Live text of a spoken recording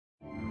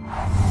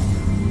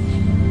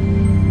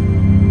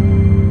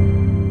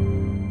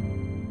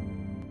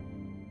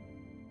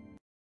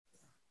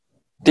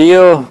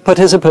Dear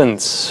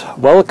participants,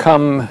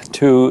 welcome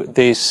to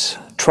this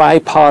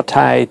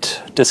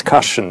tripartite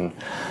discussion,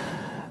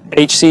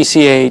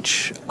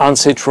 HCCH,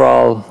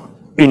 UNCITRAL,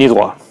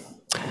 UNIDROIT.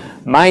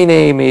 My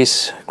name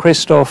is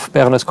Christophe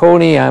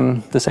Bernasconi.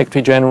 I'm the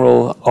Secretary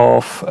General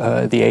of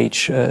the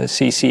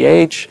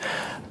HCCH,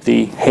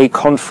 the Hague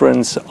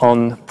Conference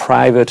on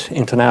Private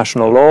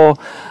International Law.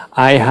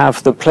 I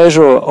have the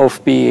pleasure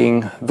of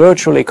being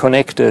virtually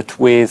connected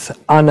with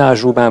Anna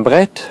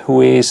Joubin-Bret,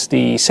 who is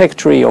the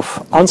Secretary of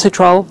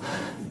UNCITRAL,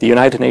 the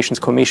United Nations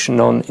Commission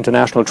on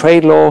International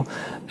Trade Law,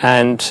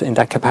 and in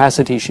that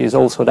capacity she is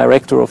also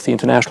Director of the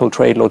International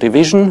Trade Law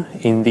Division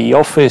in the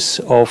Office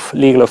of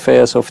Legal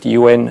Affairs of the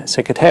UN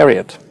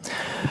Secretariat.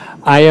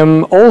 I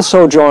am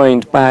also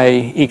joined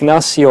by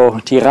Ignacio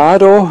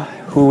Tirado,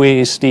 who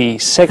is the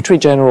Secretary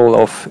General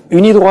of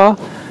UNIDROIT,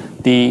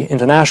 the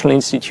International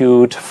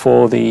Institute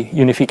for the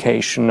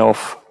Unification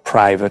of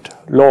Private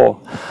Law.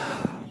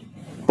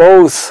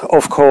 Both,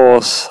 of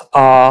course,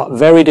 are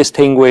very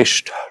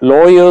distinguished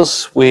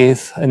lawyers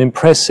with an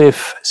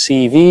impressive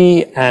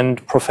CV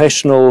and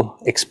professional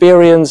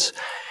experience,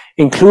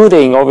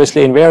 including,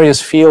 obviously, in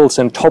various fields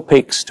and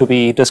topics to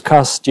be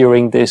discussed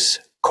during this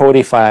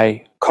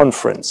CODIFI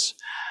conference.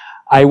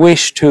 I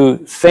wish to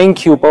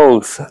thank you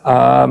both,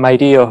 my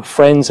dear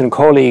friends and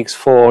colleagues,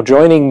 for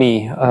joining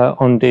me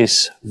on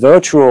this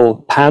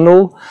virtual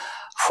panel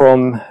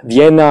from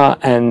Vienna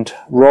and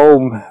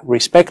Rome,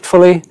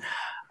 respectively.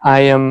 I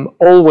am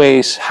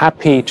always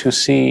happy to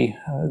see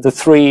the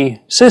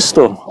three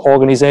sister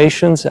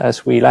organizations,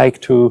 as we like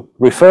to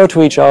refer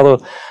to each other,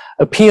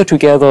 appear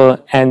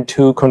together and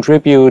to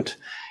contribute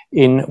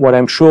in what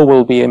I'm sure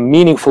will be a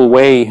meaningful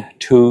way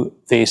to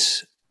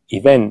this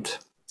event.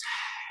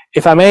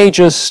 If I may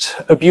just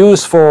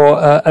abuse for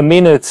a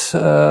minute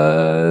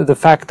the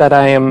fact that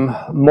I am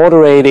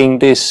moderating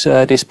this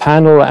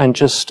panel and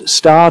just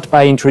start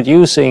by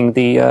introducing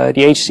the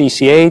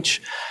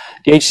HCCH.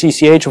 The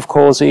HCCH, of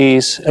course,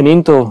 is an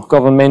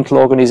intergovernmental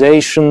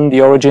organization,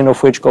 the origin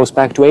of which goes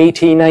back to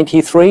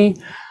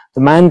 1893.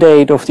 The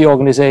mandate of the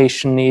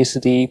organization is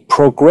the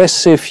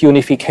progressive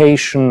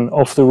unification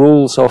of the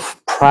rules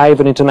of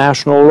private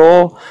international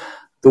law.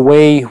 The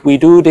way we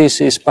do this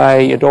is by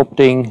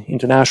adopting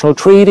international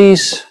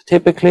treaties,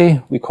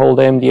 typically. We call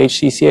them the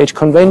HCCH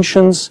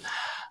conventions.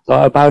 There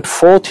are about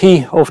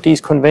 40 of these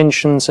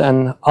conventions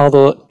and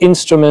other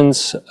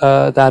instruments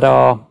that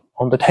are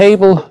on the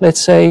table,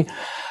 let's say.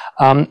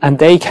 And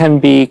they can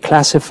be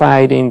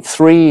classified in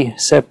three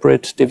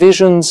separate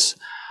divisions.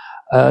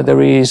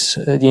 There is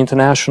the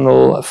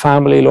International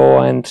Family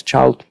Law and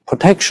Child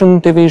Protection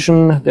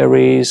Division. There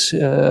is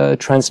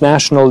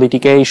Transnational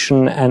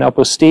Litigation and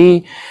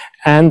Apostille.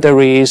 And there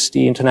is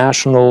the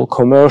International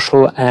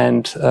Commercial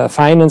and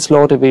Finance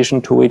Law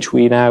Division, to which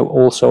we now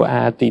also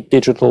add the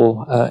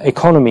digital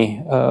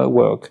economy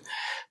work.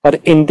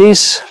 But in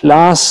this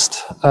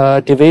last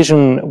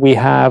division, we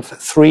have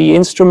three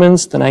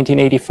instruments: the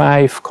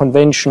 1985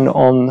 Convention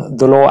on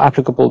the Law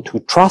Applicable to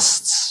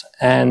Trusts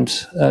and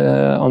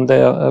on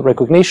their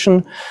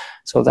recognition.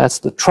 So that's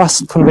the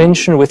Trust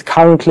Convention, with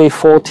currently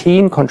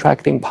 14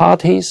 contracting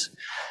parties.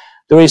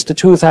 There is the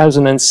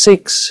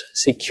 2006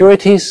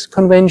 Securities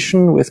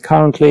Convention with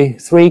currently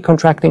 3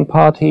 contracting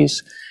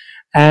parties.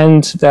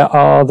 And there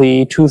are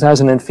the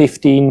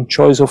 2015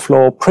 Choice of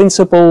Law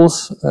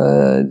Principles,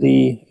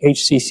 the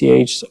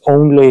HCCH's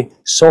only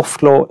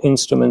soft law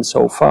instrument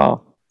so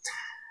far.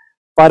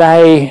 But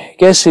I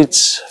guess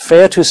it's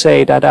fair to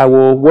say that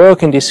our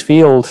work in this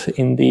field,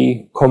 in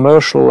the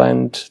commercial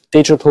and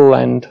digital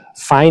and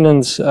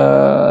finance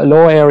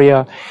law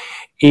area,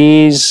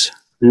 is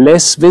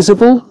less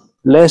visible,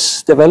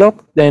 less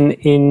developed than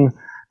in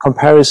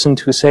comparison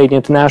to, say, the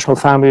international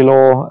family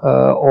law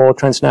or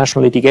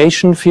transnational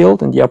litigation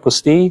field in the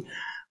apostille,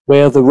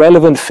 where the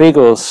relevant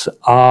figures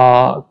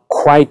are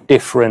quite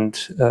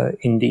different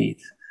indeed.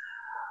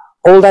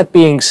 All that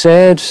being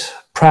said,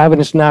 private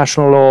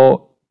international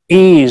law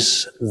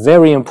is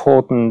very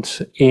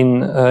important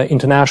in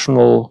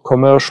international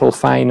commercial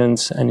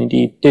finance and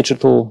indeed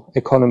digital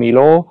economy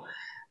law.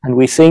 And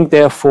we think,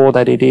 therefore,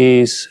 that it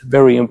is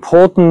very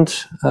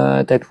important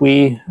that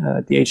we,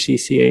 the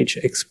HCCH,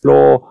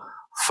 explore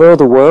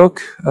further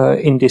work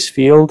in this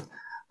field,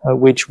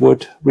 which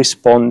would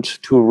respond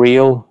to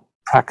real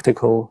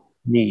practical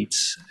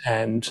needs.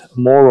 And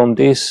more on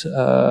this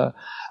a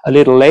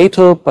little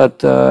later, but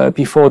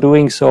before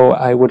doing so,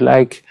 I would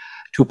like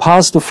to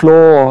pass the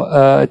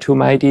floor to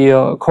my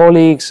dear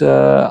colleagues,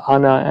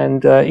 Anna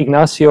and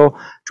Ignacio,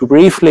 to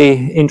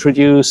briefly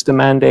introduce the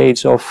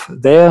mandates of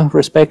their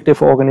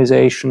respective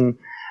organization.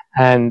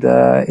 And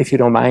if you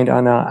don't mind,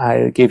 Anna,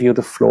 I'll give you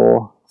the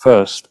floor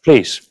first,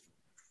 please.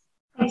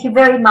 Thank you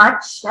very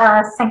much.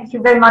 Thank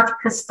you very much,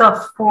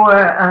 Christophe,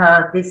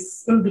 for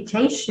this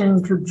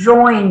invitation to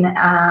join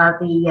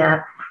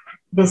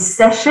this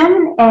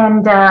session.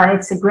 And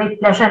it's a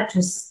great pleasure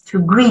to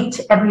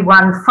greet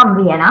everyone from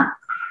Vienna.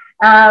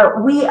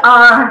 We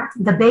are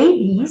the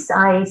babies,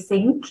 I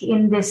think,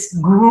 in this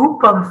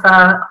group of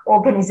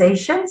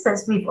organizations,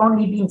 as we've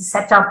only been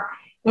set up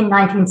in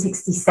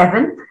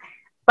 1967.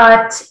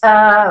 But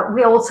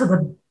we're also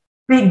the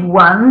big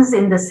ones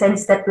in the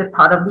sense that we're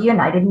part of the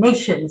United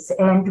Nations,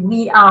 and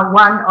we are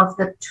one of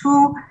the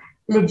two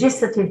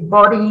legislative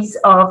bodies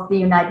of the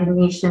United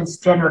Nations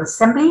General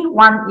Assembly.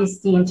 One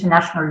is the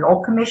International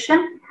Law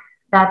Commission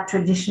that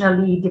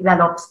traditionally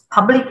develops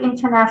public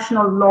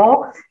international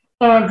law,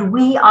 and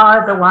we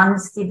are the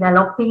ones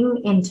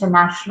developing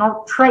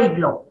international trade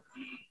law.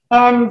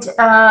 And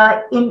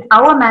in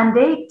our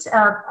mandate,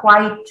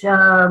 quite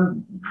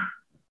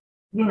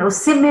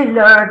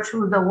similar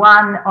to the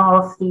one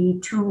of the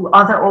two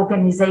other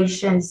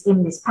organizations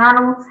in this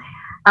panel,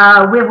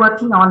 we're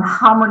working on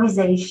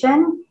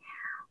harmonization.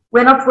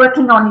 We're not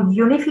working on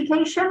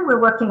unification, we're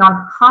working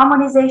on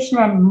harmonization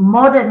and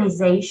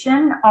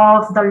modernization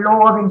of the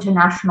law of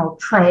international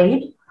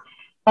trade.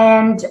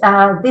 And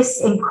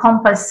this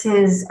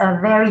encompasses a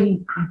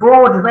very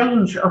broad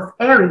range of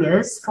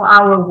areas for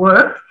our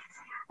work.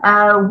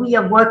 We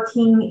are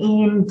working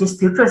in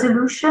dispute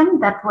resolution.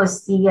 That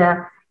was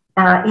the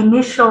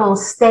initial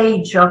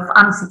stage of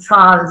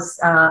UNCITRAL's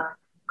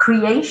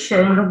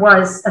creation,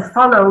 was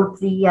followed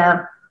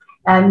the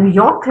New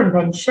York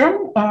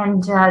Convention,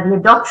 and the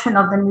adoption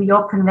of the New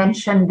York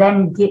Convention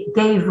then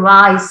gave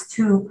rise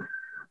to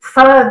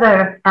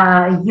further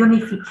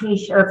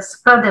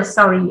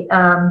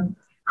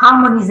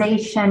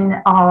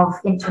harmonization of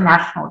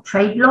international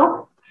trade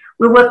law.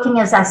 We're working,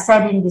 as I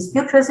said, in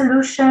dispute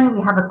resolution.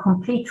 We have a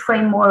complete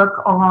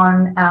framework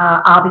on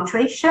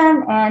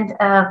arbitration and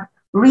a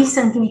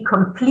recently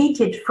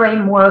completed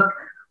framework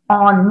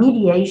on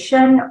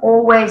mediation,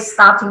 always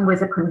starting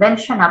with a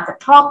convention at the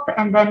top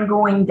and then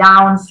going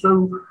down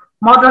through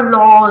model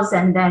laws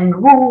and then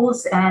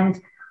rules and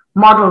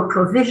model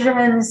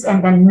provisions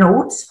and then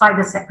notes by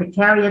the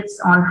secretariats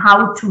on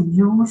how to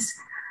use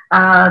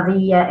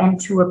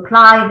and to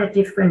apply the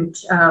different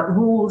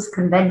rules,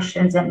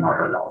 conventions, and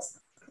model laws.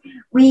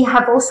 We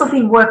have also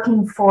been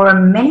working for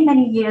many,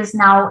 many years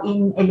now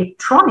in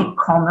electronic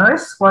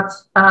commerce, what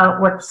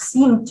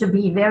seemed to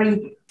be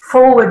very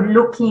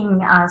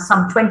forward-looking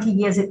some 20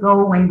 years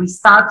ago when we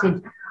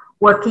started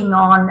working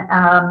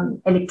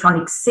on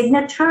electronic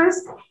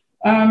signatures.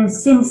 And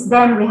since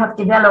then, we have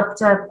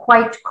developed a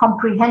quite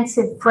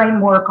comprehensive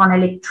framework on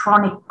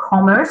electronic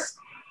commerce.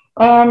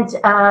 And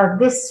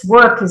this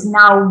work is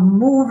now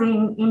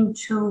moving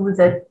into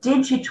the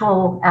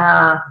digital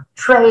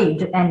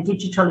trade and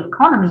digital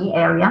economy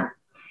area,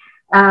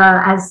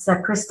 as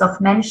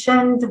Christophe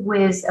mentioned,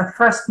 with a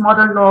first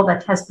model law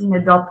that has been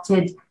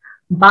adopted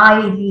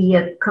by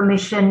the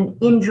Commission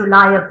in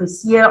July of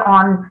this year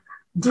on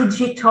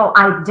digital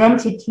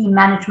identity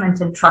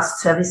management and trust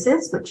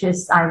services, which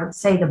is, I would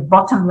say, the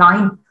bottom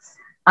line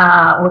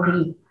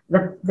or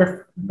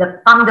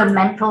the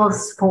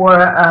fundamentals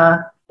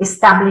for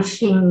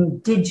establishing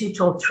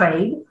digital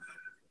trade.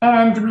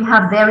 And we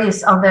have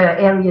various other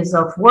areas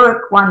of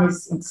work. One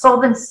is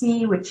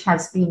insolvency, which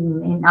has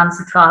been in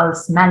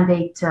UNCITRAL's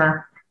mandate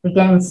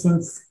again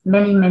since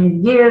many, many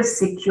years,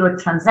 secure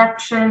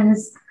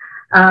transactions,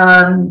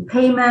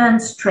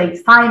 payments, trade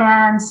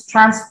finance,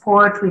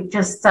 transport. We've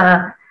just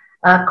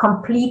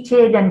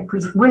completed and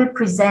will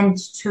present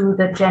to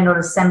the General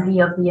Assembly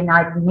of the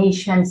United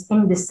Nations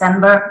in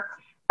December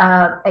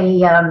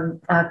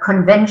a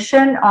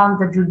convention on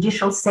the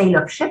judicial sale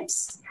of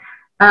ships.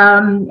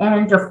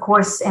 And of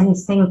course,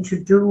 anything to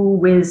do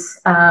with,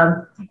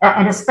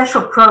 and a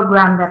special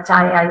program that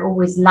I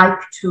always like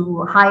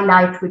to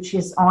highlight, which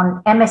is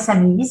on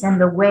MSMEs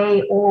and the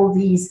way all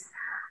these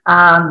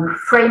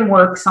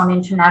frameworks on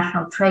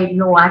international trade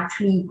law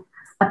actually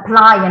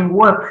apply and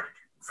work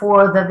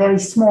for the very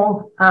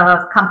small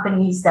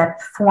companies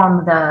that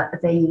form the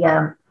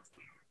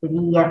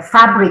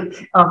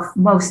fabric of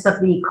most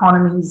of the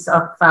economies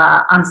of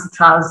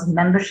UNCITRAL's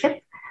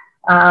membership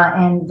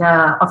and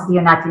of the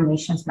United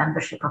Nations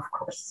membership, of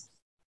course.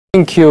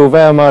 Thank you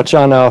very much,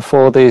 Anna,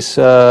 for this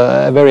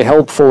very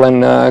helpful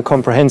and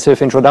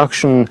comprehensive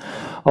introduction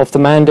of the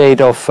mandate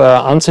of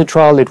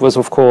UNCITRAL. It was,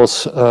 of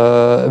course,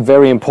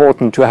 very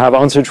important to have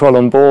UNCITRAL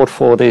on board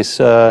for this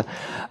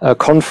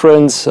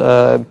conference.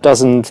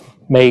 Doesn't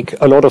make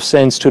a lot of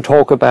sense to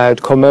talk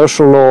about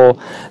commercial law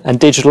and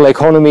digital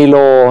economy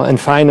law and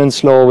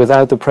finance law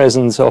without the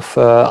presence of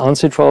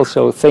UNCITRAL.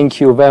 So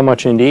thank you very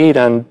much indeed.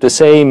 And the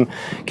same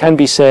can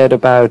be said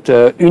about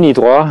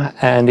UNIDROIT.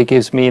 And it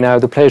gives me now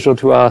the pleasure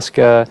to ask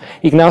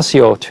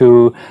Ignacio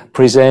to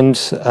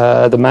present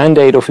the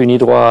mandate of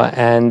UNIDROIT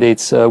and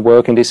its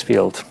work in this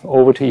field.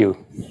 Over to you.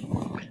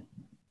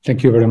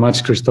 Thank you very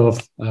much,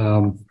 Christophe.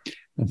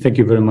 And thank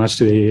you very much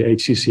to the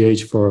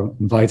HCCH for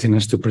inviting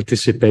us to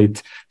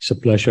participate. It's a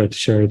pleasure to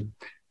share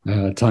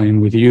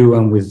time with you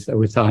and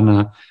with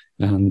Anna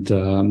and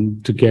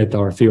to get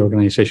our three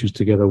organizations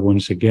together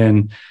once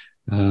again.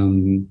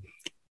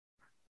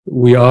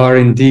 We are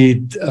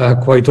indeed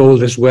quite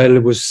old as well.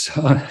 It was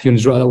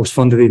UNIDROIT was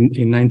founded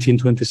in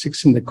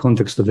 1926 in the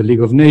context of the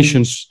League of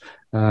Nations,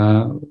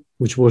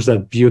 which was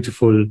that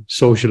beautiful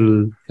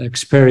social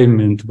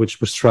experiment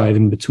which was tried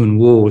in between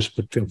wars,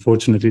 but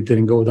unfortunately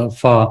didn't go that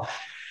far.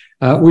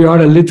 we are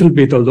a little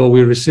bit, although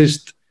we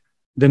resist,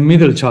 the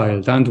middle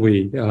child, aren't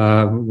we?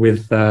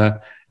 With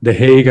The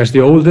Hague as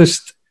the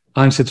oldest,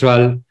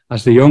 UNCITRAL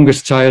as the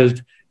youngest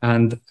child,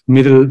 and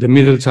the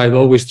middle child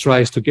always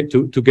tries to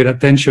get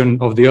attention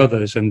of the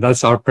others, and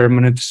that's our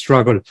permanent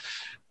struggle.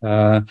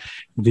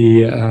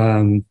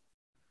 The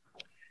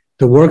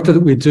work that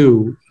we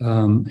do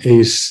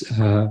is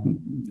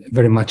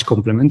very much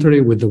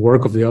complementary with the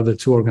work of the other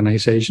two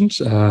organizations.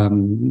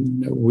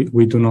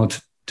 We do not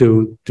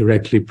do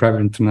directly private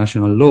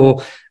international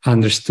law,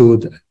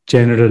 understood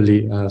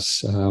generally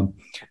as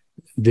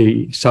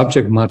the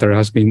subject matter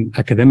has been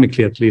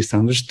academically at least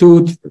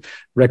understood,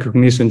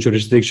 recognition,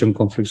 jurisdiction,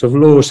 conflicts of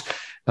laws,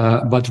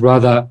 but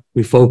rather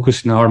we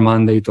focus in our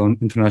mandate on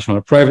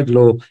international private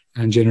law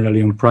and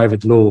generally on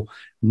private law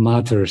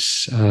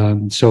matters.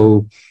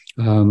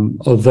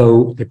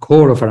 Although the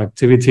core of our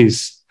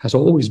activities has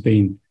always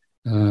been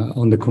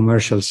on the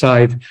commercial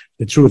side,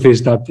 the truth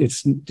is that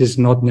it's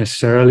not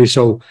necessarily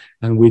so,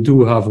 and we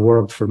do have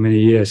worked for many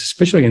years,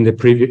 especially in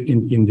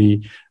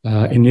the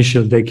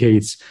initial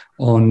decades,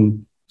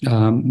 on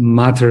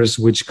matters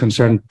which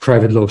concern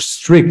private law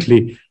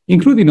strictly,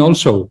 including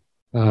also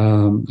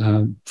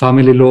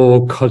family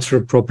law,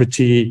 cultural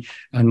property,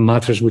 and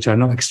matters which are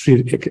not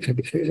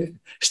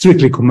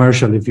strictly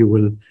commercial, if you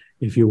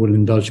will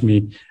indulge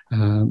me.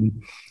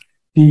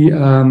 The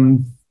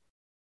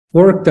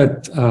work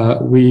that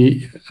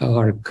we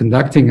are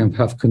conducting and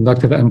have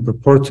conducted and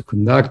purport to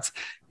conduct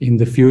in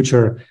the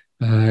future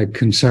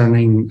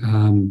concerning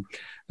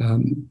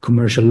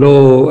commercial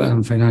law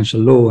and financial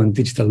law and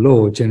digital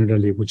law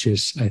generally, which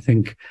is, I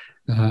think,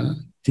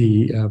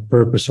 the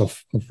purpose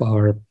of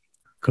our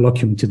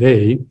colloquium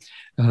today,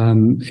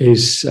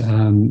 is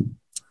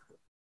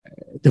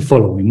the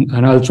following,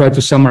 and I'll try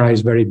to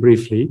summarize very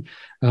briefly.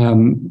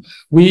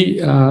 We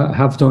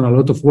have done a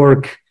lot of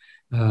work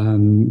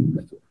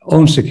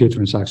on secure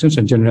transactions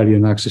and generally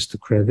on access to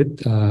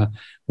credit.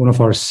 One of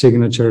our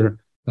signature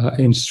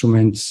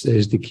instruments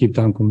is the Cape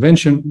Town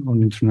Convention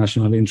on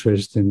International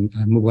Interest in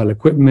Mobile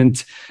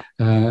Equipment,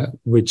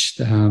 which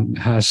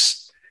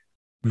has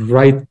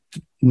right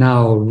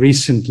now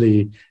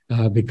recently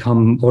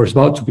become, or is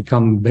about to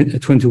become,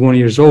 21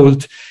 years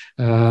old.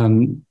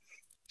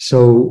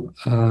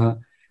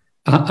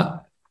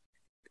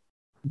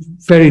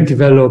 Very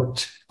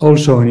developed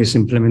also in its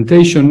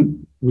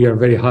implementation. We are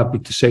very happy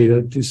to say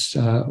that this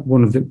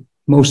one of the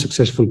most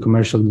successful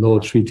commercial law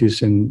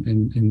treaties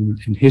in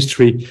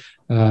history,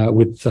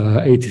 with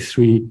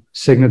 83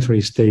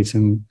 signatory states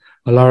and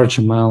a large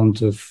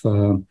amount of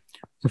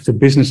the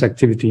business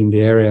activity in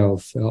the area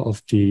of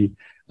the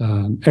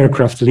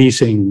aircraft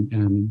leasing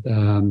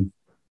and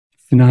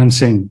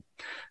financing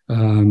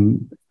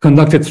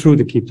conducted through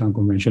the Cape Town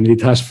Convention.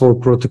 It has 4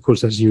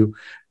 protocols, as you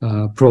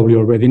probably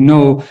already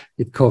know.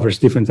 It covers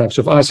different types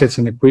of assets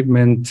and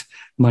equipment,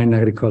 mine,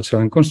 agriculture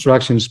and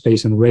construction,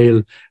 space and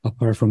rail,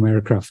 apart from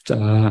aircraft.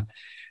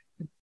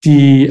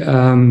 The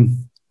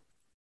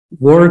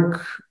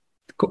work,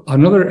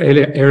 another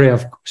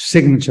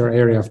signature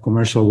area of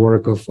commercial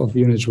work of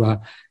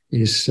UNIDROIT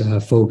is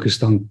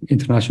focused on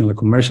international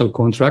commercial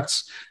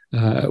contracts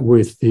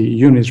with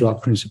the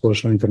UNIDROIT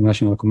principles on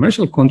international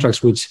commercial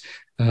contracts, which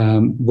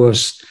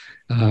was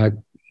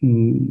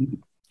in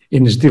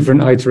its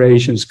different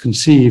iterations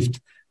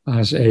conceived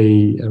as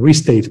a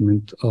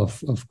restatement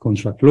of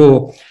contract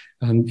law.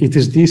 And it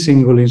is the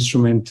single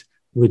instrument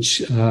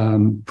which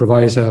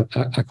provides a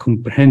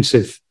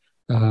comprehensive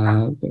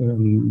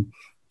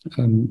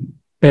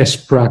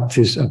best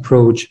practice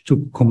approach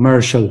to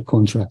commercial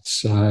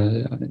contracts.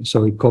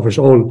 So it covers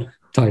all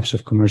types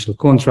of commercial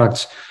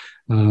contracts.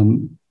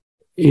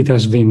 It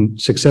has been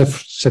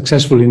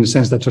successful in the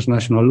sense that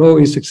transnational law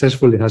is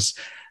successful. It has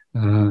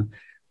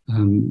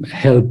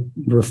helped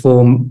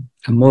reform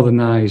and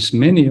modernize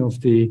many of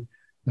the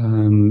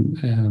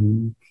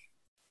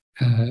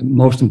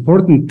most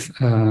important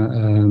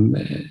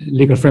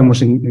legal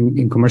frameworks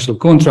in commercial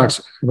contracts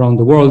around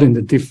the world in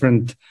the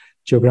different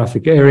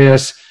geographic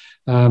areas.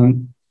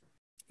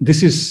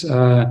 This is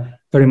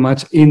very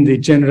much in the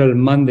general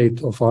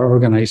mandate of our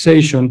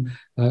organization,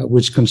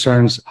 which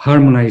concerns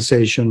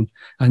harmonization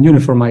and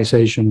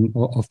uniformization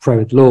of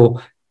private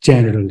law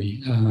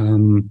generally.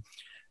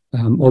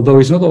 Although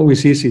it's not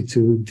always easy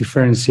to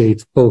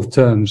differentiate both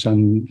terms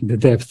and the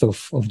depth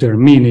of their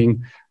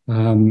meaning,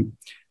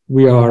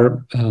 we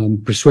are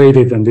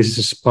persuaded, and this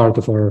is part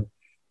of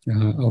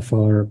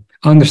our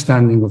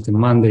understanding of the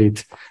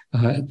mandate,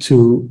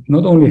 to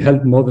not only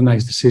help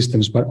modernize the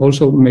systems, but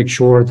also make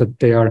sure that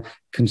they are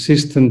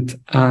consistent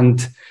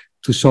and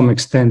to some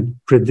extent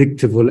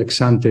predictable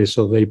ex ante,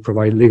 so they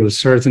provide legal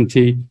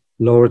certainty,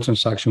 lower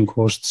transaction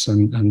costs,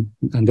 and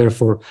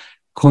therefore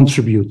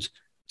contribute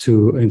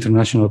to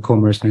international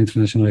commerce and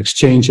international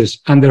exchanges,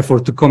 and therefore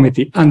to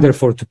comity, and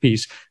therefore to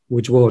peace,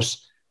 which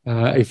was,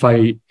 if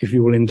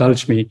you will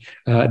indulge me,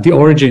 the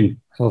origin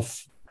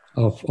of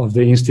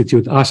the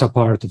Institute as a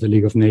part of the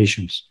League of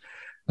Nations.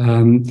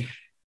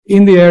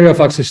 In the area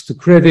of access to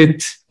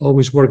credit,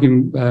 always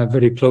working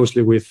very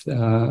closely with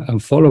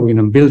and following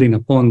and building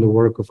upon the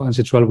work of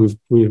UNCITRAL,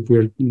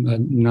 we're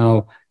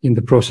now in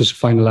the process of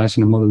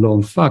finalizing a model law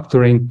on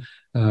factoring,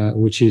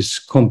 which is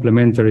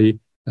complementary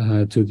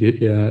to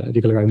the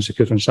legal guidance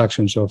secure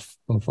transactions of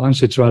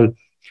UNCITRAL.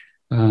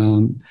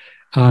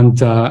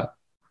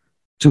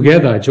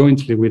 Together,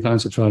 jointly with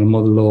UNCITRAL, a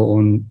model law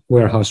on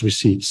warehouse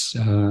receipts.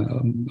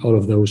 All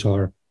of those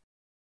are,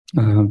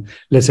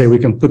 let's say we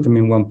can put them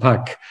in one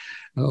pack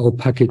or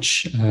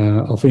package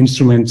of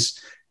instruments.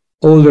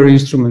 Older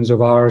instruments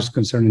of ours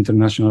concern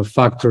international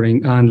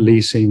factoring and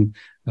leasing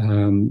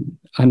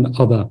and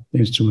other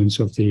instruments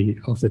of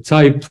the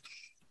type.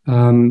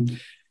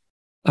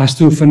 As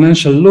to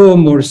financial law,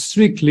 more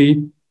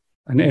strictly,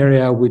 an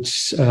area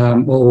which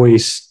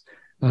always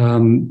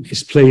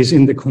is placed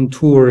in the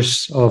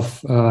contours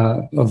of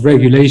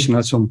regulation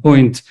at some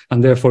point,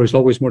 and therefore is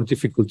always more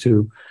difficult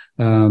to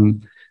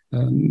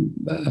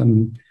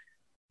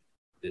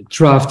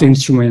draft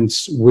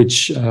instruments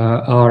which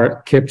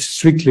are kept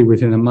strictly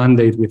within a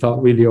mandate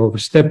without really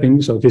overstepping.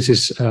 So this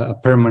is a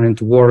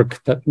permanent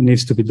work that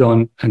needs to be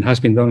done and has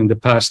been done in the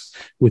past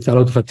with a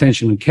lot of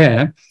attention and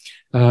care.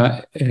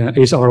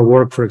 Is our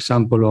work, for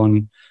example,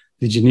 on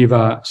the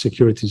Geneva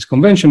Securities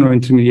Convention or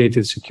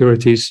intermediated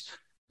securities,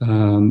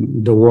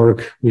 the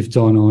work we've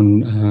done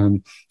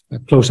on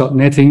closeout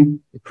netting,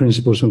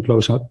 principles on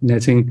closeout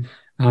netting,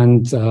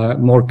 and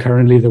more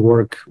currently the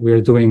work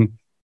we're doing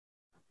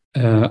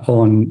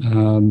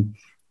on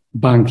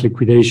bank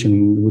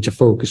liquidation, which are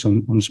focused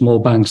on small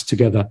banks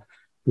together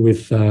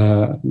with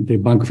the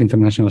Bank of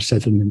International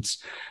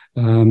Settlements.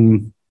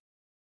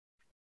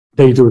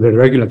 They do the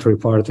regulatory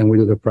part and we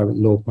do the private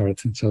law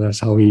part. And so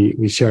that's how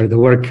we share the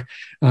work.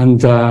 And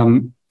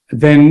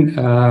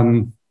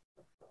then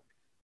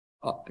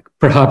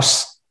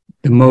perhaps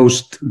the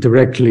most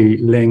directly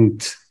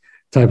linked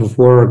type of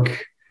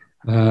work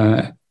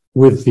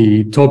with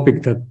the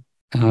topic that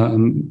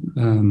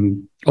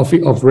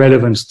of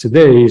relevance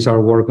today is our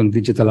work on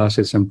digital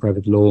assets and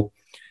private law,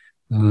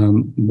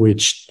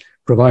 which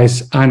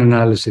provides an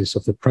analysis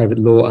of the private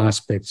law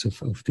aspects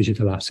of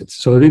digital assets.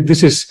 So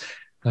this is,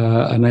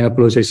 and I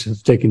apologize for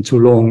taking too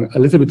long, a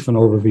little bit of an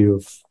overview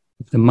of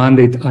the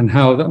mandate and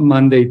how that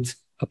mandate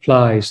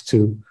applies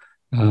to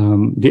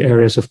the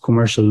areas of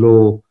commercial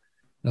law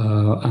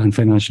and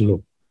financial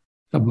law.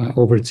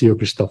 Over to you,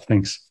 Christophe.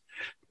 Thanks.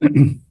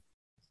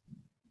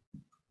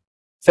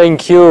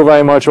 Thank you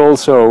very much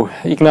also,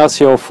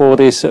 Ignacio, for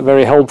this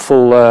very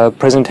helpful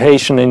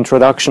presentation,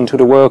 introduction to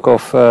the work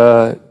of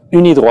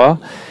UNIDROIT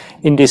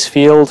in this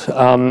field.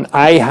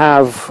 I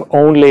have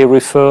only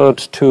referred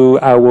to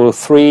our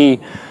three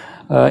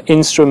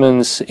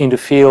instruments in the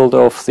field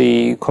of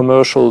the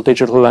commercial,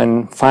 digital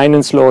and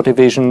finance law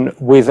division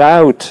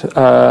without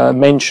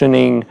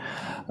mentioning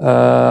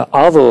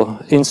other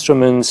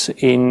instruments,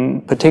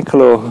 in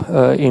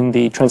particular in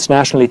the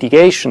transnational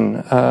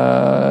litigation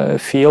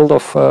field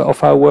of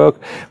our work,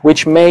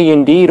 which may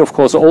indeed, of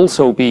course,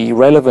 also be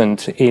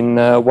relevant in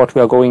what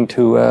we are going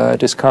to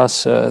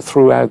discuss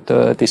throughout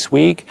this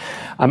week.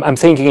 I'm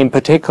thinking in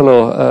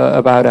particular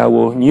about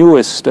our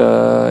newest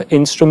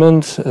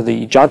instrument,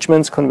 the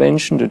Judgments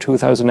Convention, the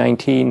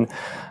 2019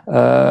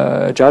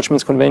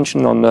 Judgments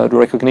Convention on the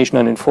recognition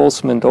and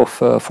enforcement of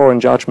foreign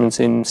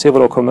judgments in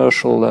civil or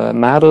commercial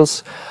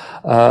matters.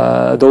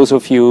 Those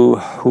of you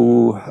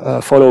who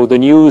follow the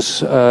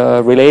news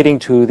relating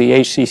to the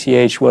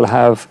HCCH will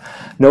have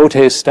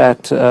noticed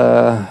that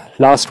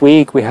last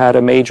week we had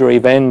a major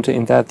event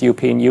in that the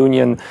European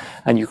Union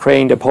and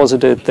Ukraine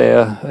deposited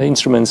their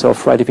instruments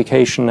of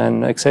ratification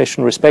and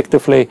accession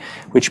respectively,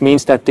 which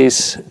means that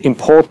this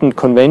important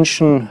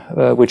convention,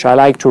 which I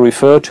like to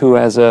refer to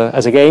as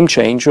a game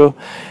changer,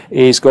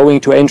 is going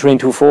to enter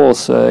into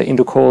force in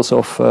the course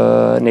of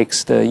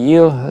next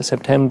year,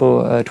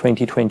 September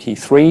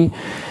 2023.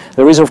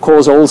 There is, of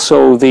course,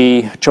 also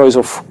the Choice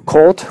of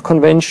Court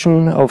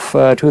Convention of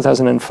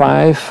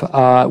 2005,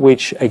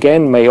 which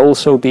again may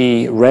also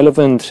be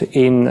relevant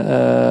in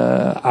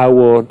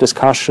our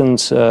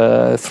discussions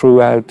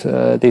throughout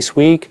this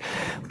week,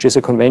 which is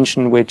a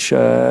convention which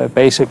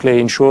basically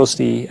ensures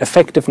the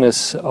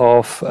effectiveness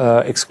of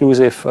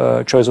exclusive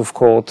choice of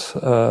court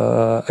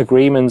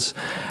agreements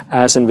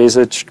as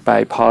envisaged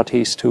by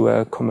parties to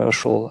a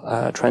commercial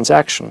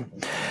transaction.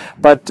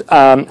 But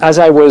as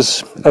I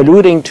was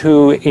alluding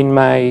to in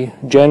my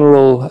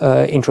general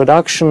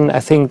introduction,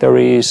 I think there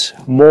is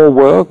more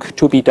work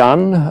to be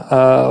done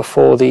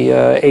for the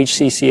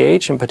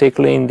HCCH, and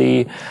particularly in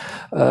the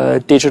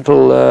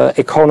digital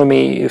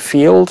economy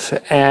field,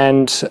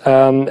 and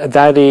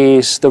that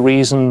is the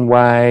reason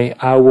why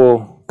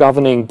our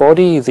governing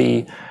body,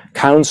 the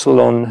Council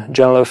on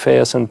General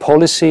Affairs and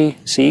Policy,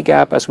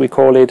 CGAP as we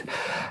call it,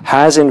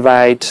 has in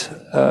fact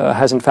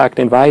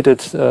invited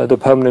the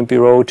Permanent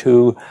Bureau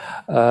to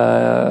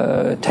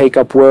take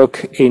up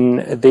work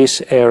in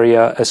this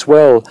area as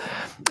well.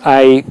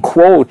 I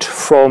quote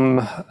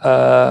from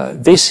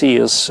this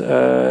year's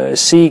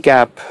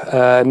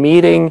CGAP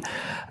meeting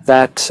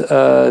that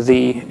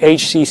the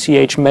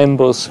HCCH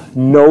members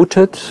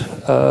noted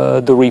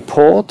the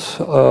report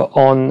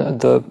on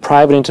the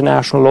private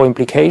international law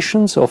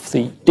implications of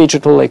the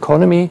digital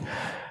economy,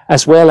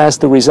 as well as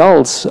the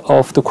results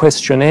of the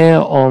questionnaire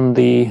on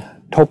the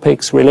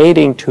topics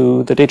relating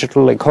to the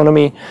digital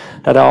economy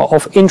that are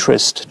of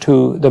interest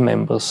to the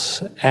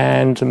members.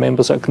 And the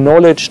members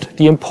acknowledged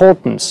the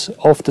importance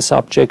of the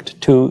subject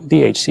to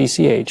the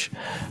HCCH,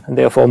 and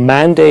therefore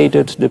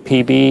mandated the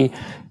PB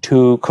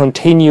to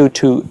continue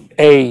to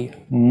A,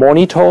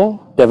 monitor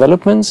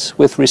developments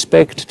with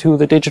respect to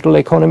the digital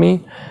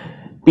economy,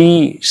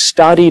 B,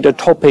 study the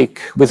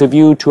topic with a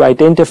view to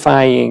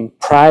identifying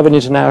private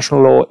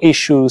international law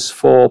issues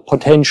for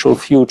potential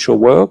future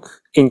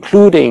work,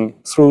 including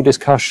through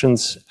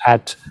discussions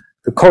at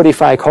the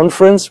CODIFI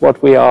conference,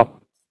 what we are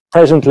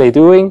presently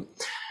doing,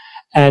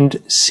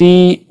 and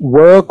C,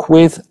 work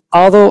with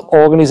other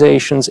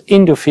organizations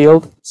in the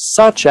field,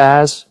 such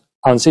as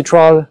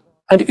UNCITRAL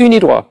and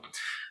UNIDROIT,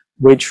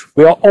 which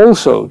we are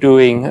also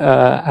doing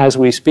as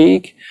we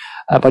speak.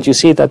 But you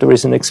see that there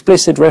is an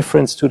explicit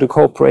reference to the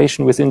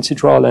cooperation with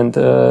UNCITRAL and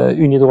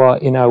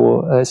UNIDROIT in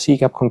our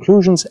CGAP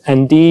conclusions,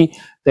 and D,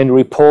 then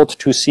report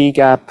to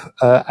CGAP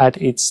at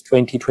its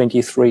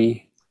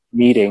 2023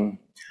 meeting.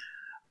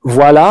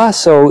 Voila,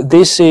 so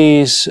this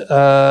is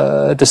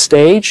the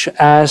stage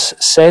as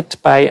set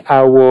by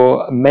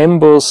our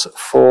members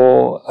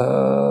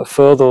for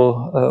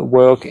further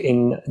work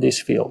in this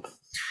field.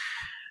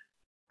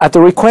 At the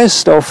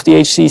request of the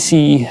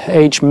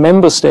HCCH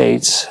member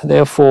states,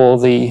 therefore,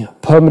 the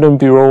Permanent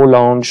Bureau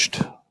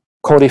launched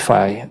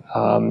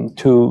CODIFI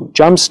to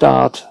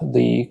jumpstart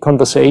the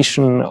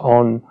conversation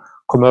on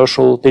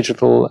commercial,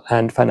 digital,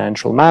 and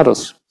financial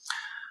matters.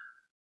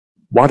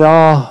 What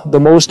are the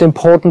most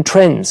important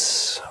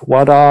trends?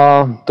 What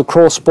are the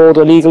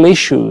cross-border legal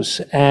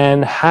issues?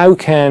 And how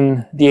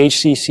can the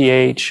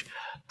HCCH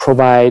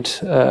provide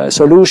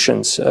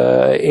solutions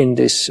in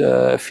this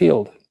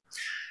field?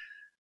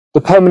 The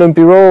Permanent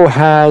Bureau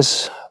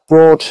has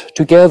brought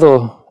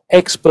together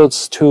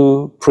experts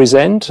to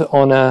present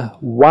on a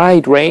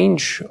wide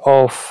range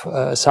of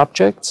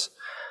subjects.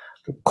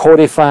 The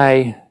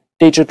CODIFI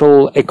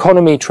digital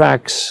economy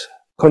tracks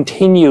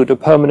continue the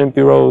Permanent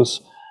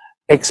Bureau's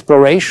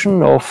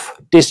exploration of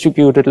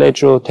distributed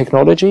ledger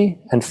technology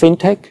and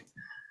fintech,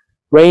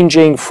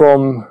 ranging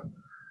from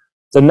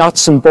the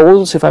nuts and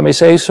bolts, if I may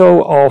say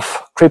so,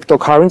 of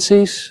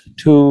cryptocurrencies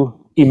to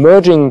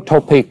emerging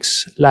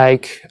topics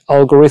like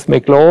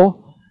algorithmic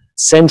law,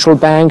 central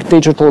bank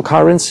digital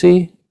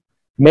currency,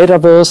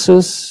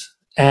 metaverses,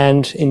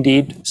 and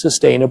indeed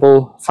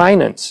sustainable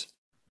finance.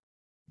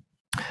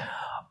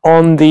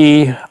 On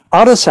the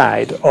other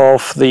side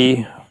of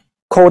the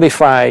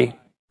CODIFI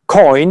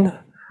coin,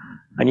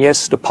 and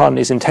yes, the pun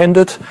is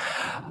intended,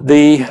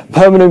 the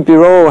Permanent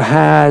Bureau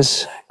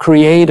has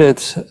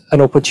created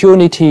an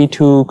opportunity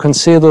to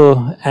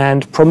consider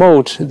and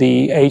promote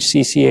the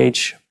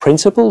HCCH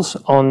principles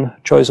on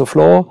choice of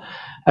law,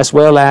 as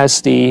well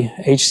as the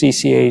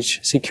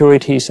HCCH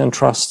Securities and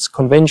Trusts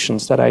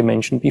Conventions that I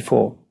mentioned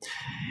before,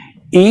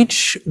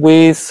 each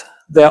with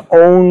their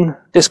own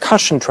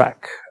discussion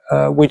track,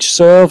 which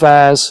serve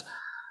as,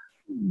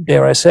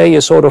 dare I say,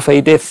 a sort of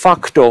a de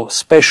facto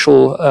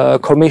special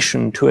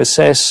commission to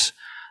assess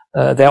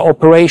their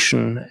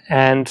operation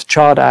and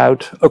chart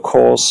out a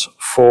course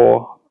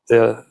for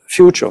the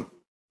future.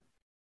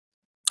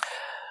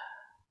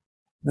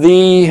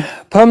 The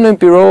Permanent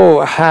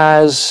Bureau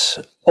has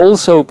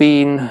also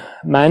been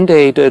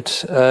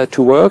mandated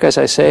to work, as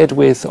I said,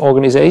 with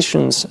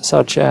organizations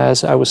such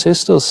as our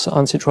sisters,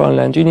 UNCITRAL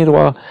and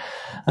UNIDROIT.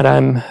 And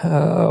I'm,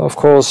 of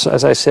course,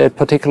 as I said,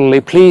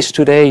 particularly pleased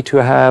today to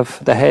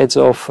have the heads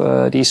of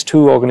these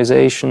two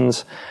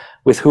organizations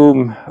with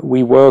whom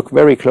we work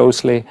very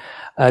closely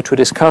to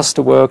discuss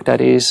the work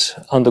that is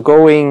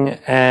undergoing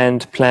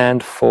and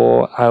planned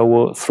for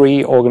our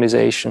three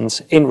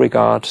organizations in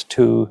regard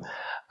to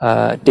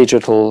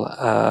digital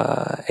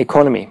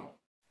economy.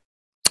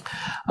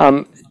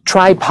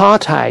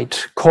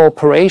 Tripartite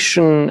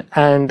cooperation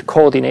and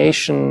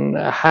coordination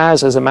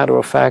has, as a matter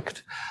of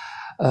fact,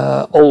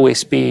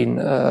 always been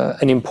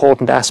an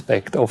important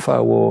aspect of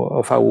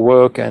our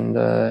work and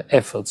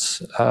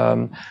efforts.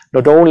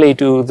 Not only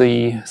do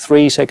the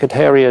three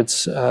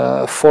secretariats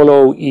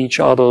follow each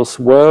other's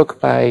work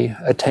by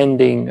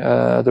attending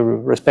the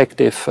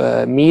respective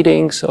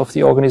meetings of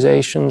the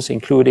organizations,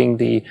 including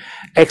the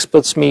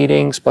experts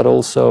meetings, but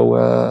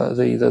also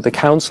the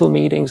council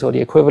meetings or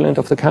the equivalent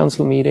of the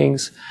council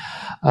meetings.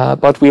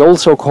 But we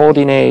also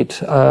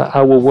coordinate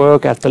our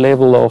work at the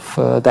level of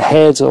the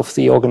heads of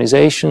the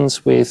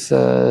organizations with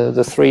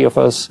the three of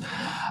us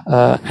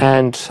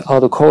and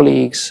other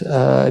colleagues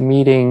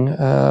meeting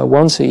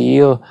once a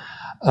year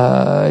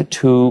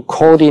to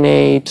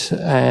coordinate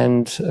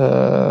and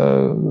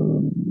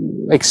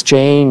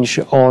exchange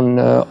on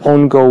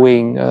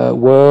ongoing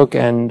work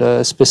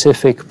and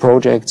specific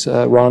projects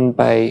run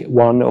by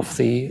one of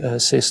the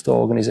sister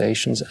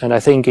organizations. And I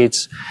think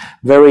it's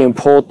very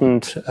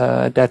important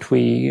that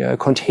we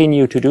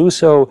continue to do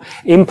so,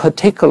 in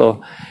particular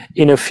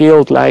in a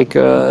field like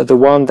the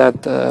one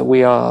that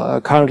we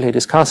are currently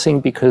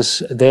discussing,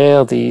 because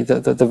there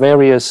the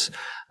various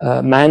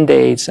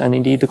mandates and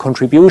indeed the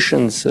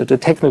contributions, the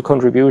technical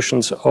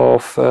contributions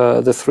of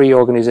the three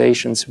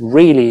organizations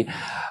really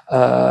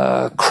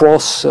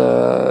cross,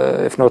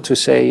 if not to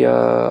say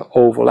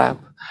overlap.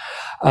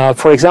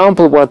 For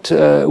example, what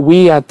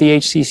we at the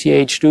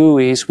HCCH do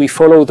is we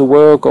follow the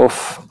work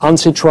of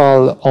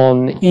UNCITRAL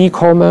on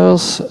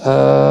e-commerce,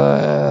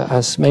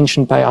 as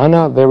mentioned by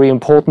Anna, very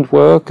important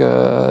work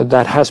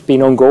that has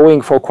been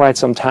ongoing for quite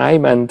some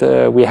time, and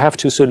we have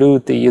to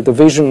salute the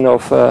vision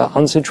of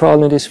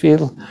UNCITRAL in this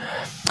field.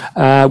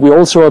 We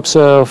also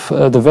observe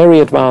the very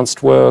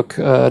advanced work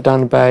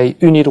done by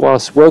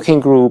UNIDROIT's working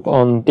group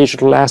on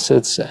digital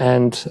assets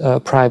and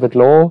private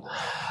law,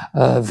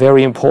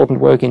 very important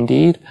work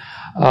indeed.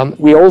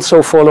 We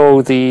also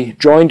follow the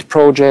joint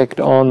project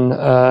on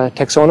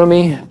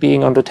taxonomy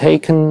being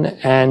undertaken,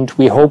 and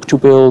we hope to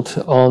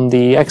build on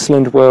the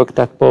excellent work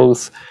that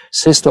both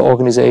sister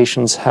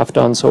organizations have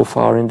done so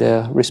far in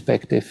their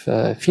respective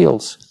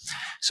fields.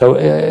 So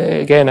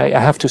again, I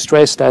have to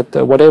stress that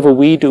whatever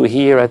we do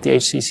here at the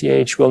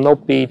HCCH will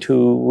not be to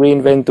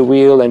reinvent the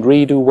wheel and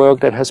redo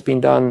work that has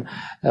been done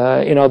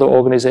in other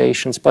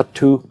organizations, but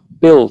to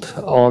build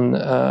on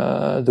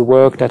the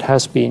work that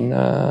has been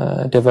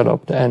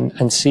developed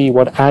and see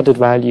what added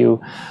value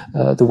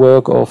the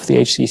work of the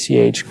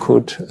HCCH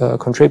could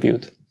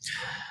contribute.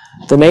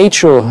 The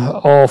nature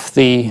of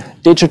the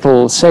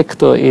digital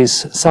sector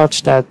is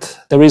such that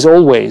there is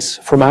always,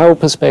 from our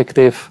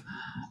perspective,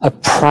 a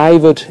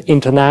private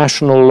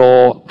international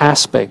law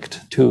aspect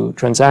to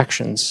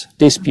transactions,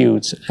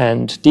 disputes,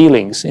 and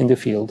dealings in the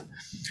field.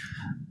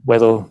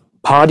 Whether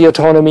party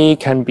autonomy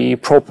can be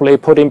properly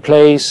put in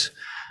place,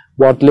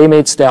 what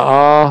limits there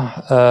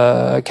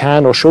are,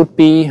 can or should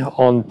be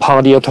on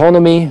party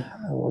autonomy,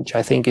 which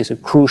I think is a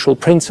crucial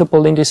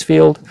principle in this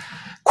field.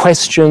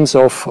 Questions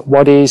of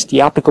what is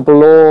the applicable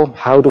law,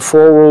 how the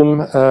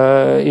forum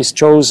is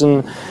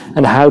chosen,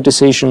 and how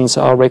decisions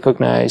are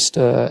recognized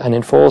and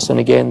enforced. And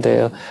again,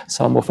 there,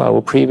 some of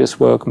our previous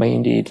work may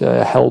indeed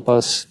help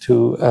us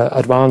to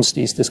advance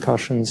these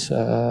discussions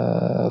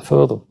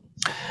further.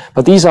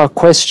 But these are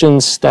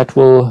questions that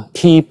will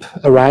keep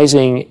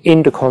arising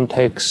in the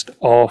context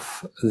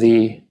of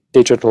the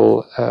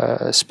digital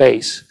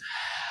space.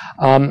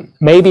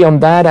 Maybe on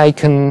that I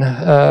can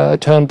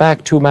turn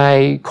back to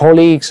my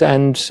colleagues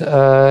and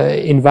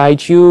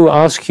invite you,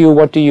 ask you,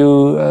 what do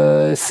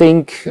you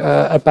think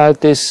about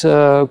this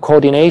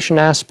coordination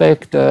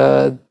aspect?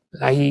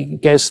 I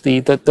guess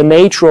the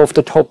nature of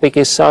the topic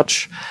is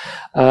such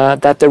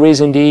that there is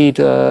indeed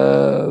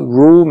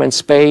room and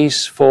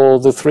space for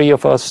the three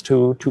of us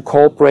to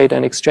cooperate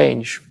and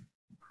exchange.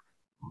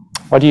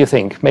 What do you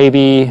think?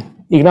 Maybe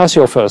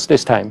Ignacio first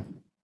this time.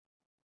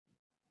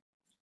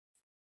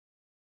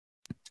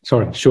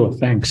 Sorry, sure.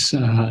 Thanks.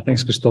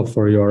 Thanks, Christophe,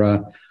 for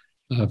your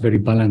very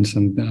balanced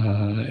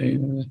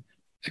and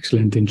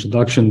excellent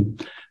introduction.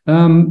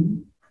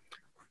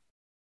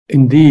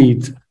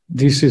 Indeed,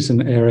 this is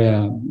an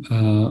area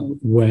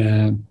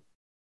where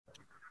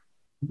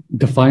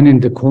defining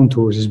the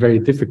contours is very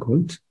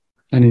difficult.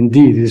 And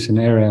indeed, it is an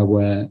area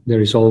where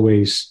there is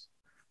always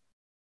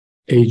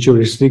a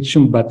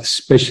jurisdiction, but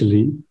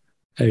especially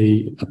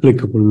a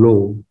applicable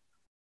law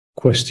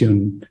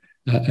question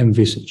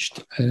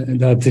envisaged.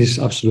 That is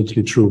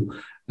absolutely true.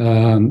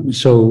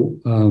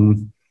 The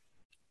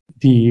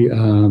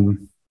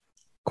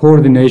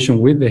coordination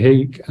with The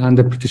Hague and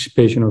the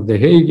participation of The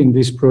Hague in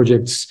these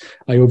projects,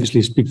 I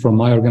obviously speak for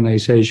my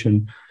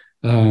organization,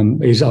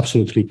 is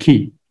absolutely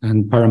key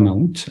and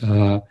paramount,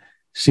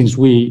 since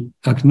we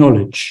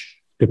acknowledge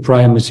the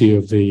primacy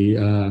of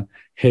the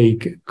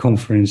Hague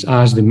Conference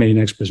as the main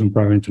experts on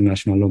private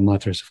international law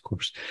matters, of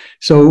course.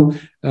 So,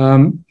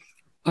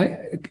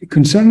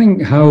 concerning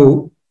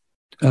how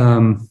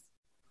the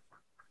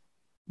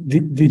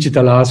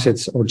digital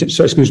assets, or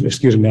so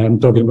excuse me, I'm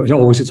talking about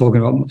always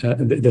talking about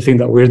the thing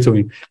that we're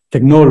doing,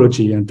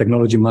 technology and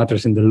technology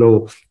matters in the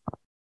law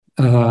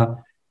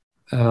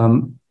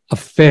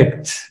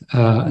affect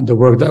the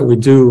work that we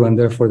do, and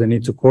therefore the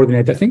need to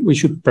coordinate. I think we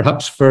should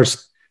perhaps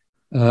first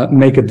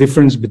make a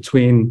difference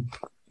between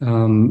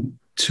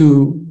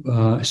two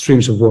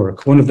streams of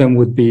work. One of them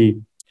would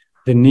be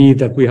the need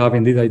that we have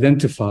indeed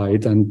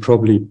identified, and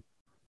probably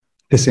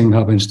the same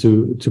happens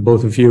to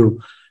both of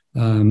you,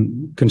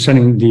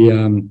 concerning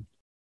the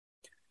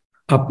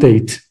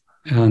update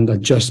and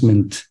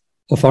adjustment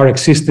of our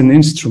existing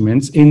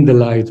instruments in the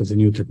light of the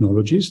new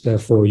technologies.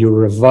 Therefore, you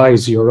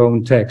revise your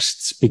own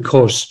texts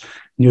because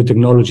new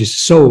technologies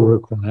so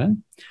require,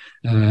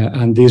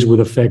 and this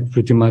would affect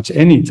pretty much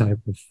any type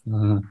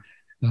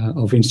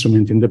of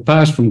instrument in the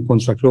past, from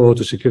contract law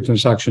to secure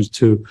transactions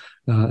to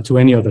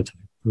any other type,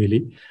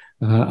 really.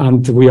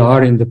 And we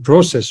are in the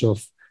process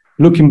of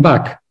looking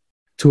back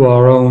to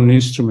our own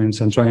instruments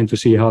and trying to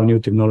see how new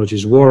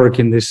technologies work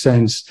in this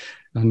sense,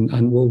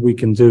 and what we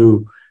can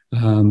do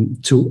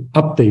to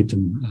update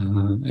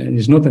them. And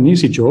it's not an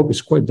easy job,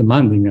 it's quite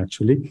demanding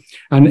actually.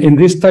 And in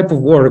this type of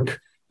work,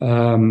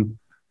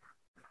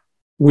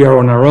 we are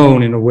on our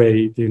own in a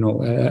way, you know,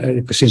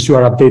 since you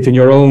are updating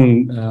your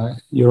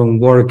own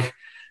work.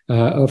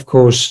 Of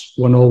course,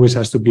 one always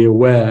has to be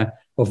aware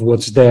of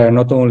what's there,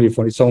 not only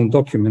for its own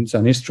documents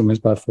and instruments,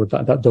 but for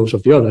those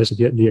of the others,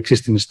 the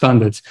existing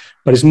standards.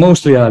 But it's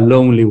mostly a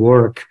lonely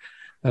work.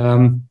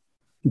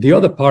 The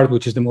other part,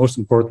 which is the most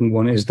important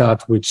one, is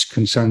that which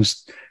concerns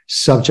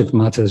subject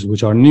matters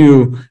which are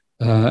new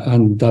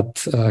and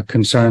that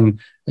concern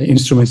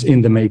instruments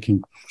in the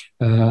making.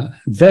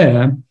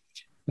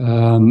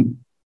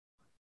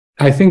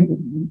 I think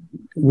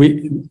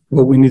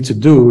what we need to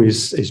do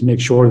is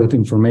make sure that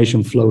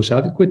information flows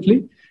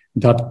adequately,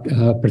 that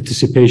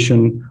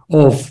participation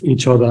of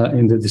each other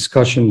in the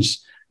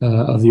discussions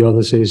of the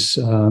others is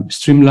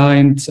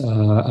streamlined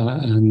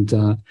and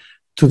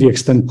to the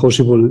extent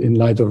possible in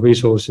light of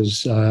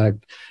resources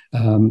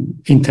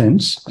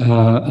intense,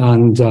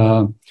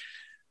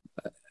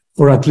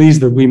 or at least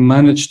that we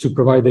manage to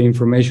provide the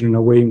information in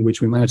a way in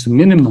which we manage to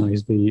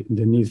minimize the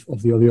need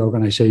of the other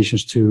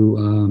organizations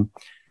to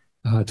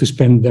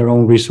spend their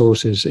own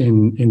resources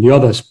in the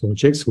others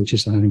projects, which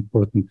is an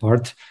important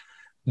part.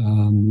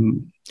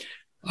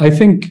 I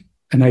think,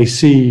 and I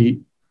see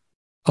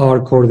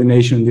our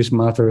coordination in these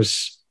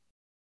matters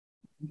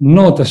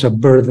not as a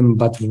burden,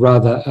 but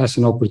rather as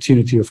an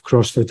opportunity of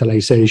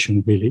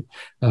cross-fertilization, really.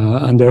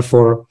 And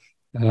therefore,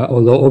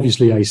 although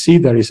obviously I see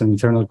there is an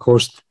internal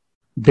cost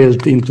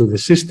built into the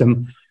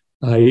system,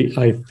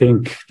 I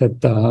think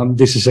that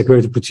this is a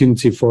great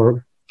opportunity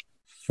for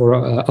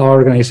our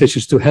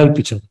organizations to help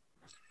each other.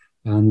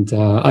 And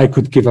I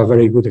could give a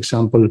very good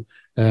example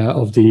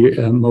of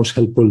the most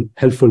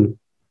helpful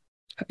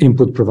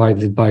input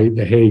provided by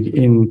The Hague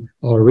in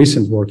our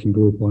recent working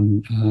group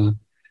on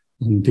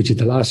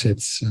digital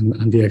assets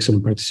and the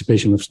excellent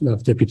participation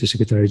of Deputy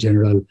Secretary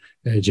General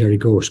Jerry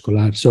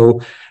Goh-Scolar.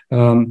 So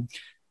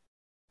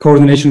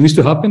coordination needs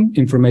to happen,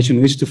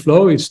 information needs to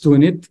flow, it's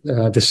doing it,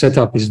 the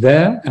setup is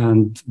there,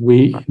 and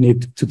we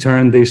need to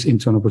turn this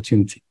into an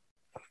opportunity.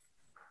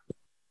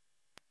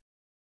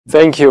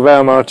 Thank you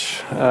very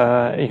much,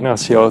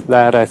 Ignacio.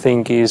 That, I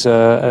think, is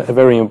a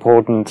very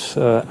important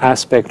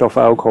aspect of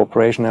our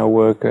cooperation, our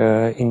work,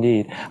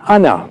 indeed.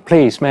 Anna,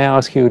 please, may I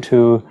ask you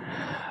to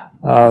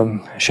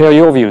share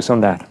your views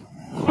on that?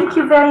 Thank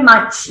you very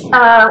much.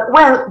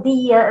 Well,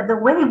 the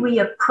way we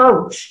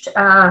approached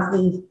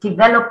the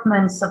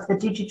developments of the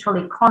digital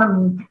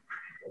economy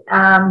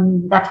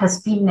that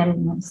has been,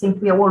 and I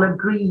think we all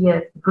agree,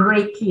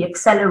 greatly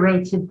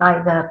accelerated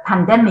by the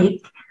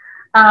pandemic,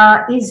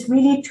 is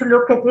really to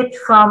look at it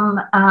from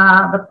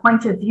the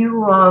point of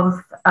view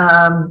of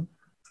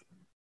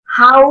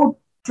how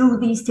do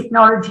these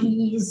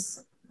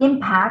technologies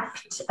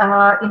impact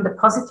in the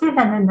positive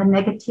and in the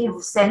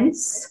negative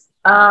sense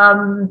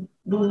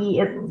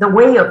the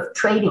way of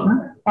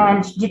trading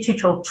and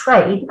digital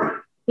trade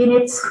in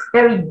its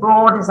very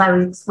broad, as I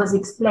was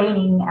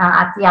explaining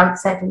at the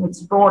outset, in its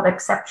broad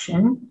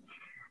acception.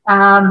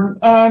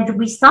 And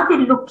we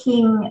started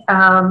looking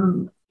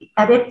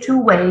at it two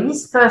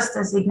ways. First,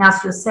 as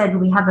Ignacio said,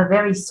 we have a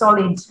very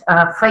solid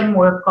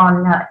framework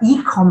on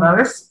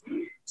e-commerce.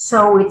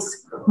 So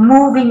it's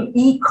moving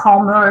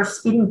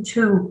e-commerce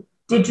into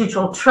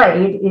digital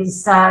trade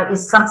is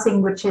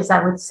something which is,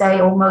 I would say,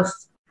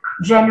 almost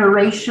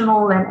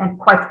generational and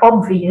quite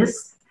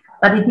obvious,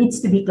 but it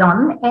needs to be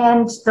done.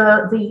 And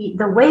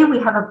the way we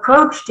have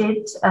approached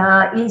it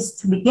is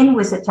to begin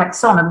with a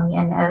taxonomy.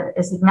 And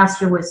as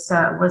Ignacio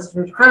was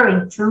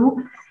referring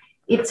to,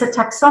 it's a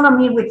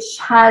taxonomy which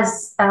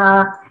has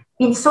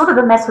been sort of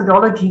a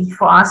methodology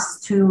for us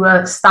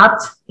to start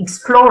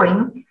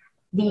exploring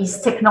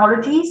these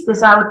technologies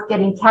without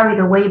getting carried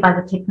away by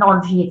the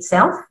technology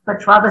itself,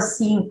 but rather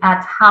seeing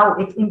at how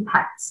it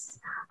impacts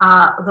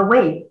the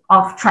way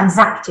of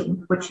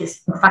transacting, which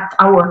is in fact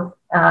our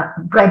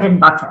bread and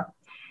butter.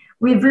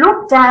 We've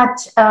looked at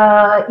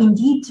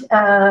indeed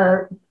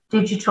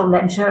digital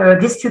ledger,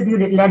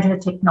 distributed ledger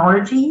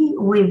technology.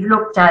 We've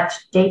looked at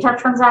data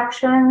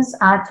transactions,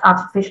 at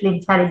artificial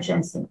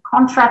intelligence in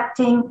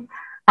contracting,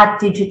 at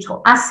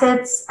digital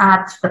assets,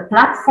 at the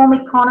platform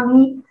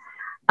economy.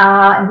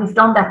 And we've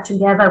done that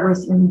together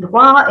with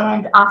UNIDROIT.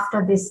 And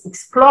after this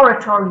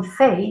exploratory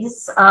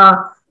phase,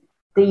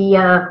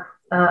 the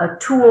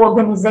two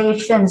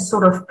organizations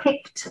sort of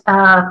picked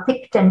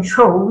and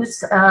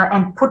chose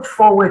and put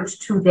forward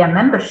to their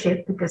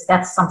membership, because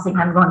that's something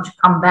I'm going to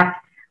come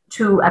back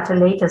to at a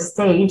later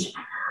stage,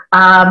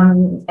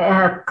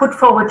 put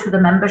forward to the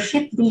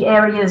membership the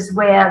areas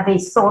where they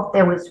thought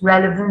there was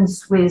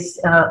relevance with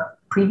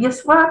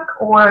previous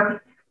work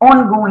or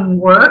ongoing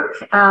work,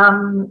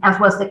 as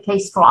was the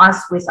case for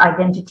us with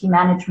identity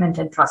management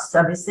and trust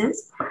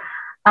services.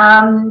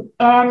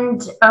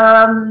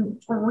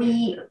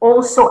 We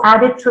also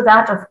added to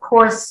that, of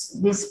course,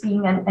 this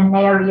being an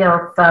area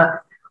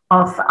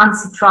of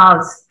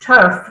UNCITRAL's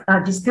turf,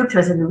 dispute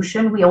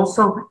resolution. We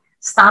also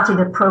started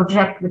a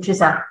project which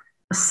is a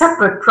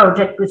separate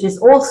project, which is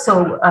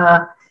also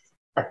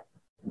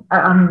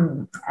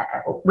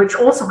which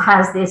also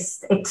has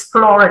this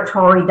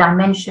exploratory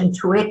dimension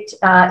to it.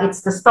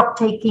 It's the stock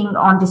taking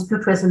on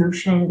dispute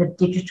resolution in the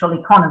digital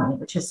economy,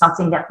 which is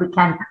something that we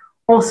can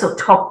also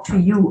talk to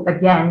you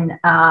again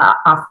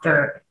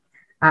after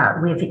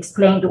we've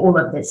explained all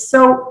of this.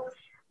 So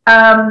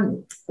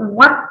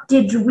what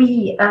did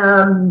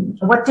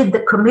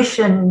the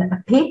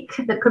Commission pick?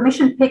 The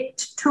Commission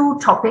picked two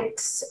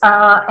topics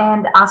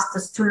and asked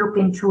us to look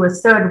into a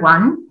third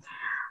one.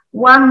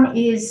 One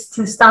is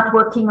to start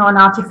working on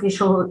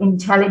artificial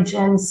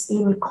intelligence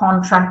in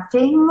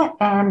contracting,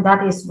 and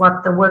that is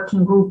what the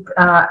working group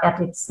at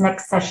its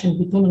next session,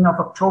 beginning of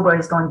October,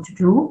 is going to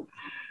do.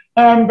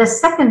 And the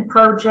second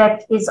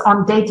project is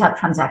on data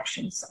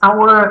transactions.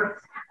 Our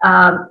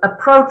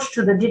approach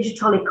to the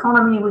digital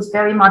economy was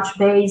very much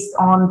based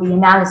on the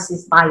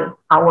analysis by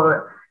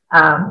our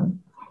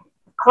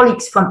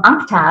colleagues from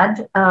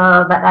UNCTAD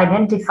that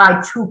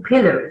identified two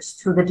pillars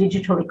to the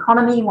digital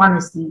economy. One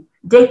is the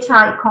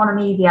data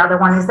economy, the other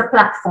one is the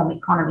platform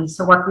economy.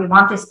 So what we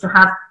want is to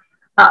have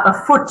a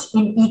foot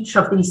in each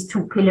of these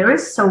two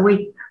pillars. So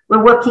we're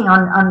working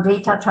on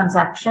data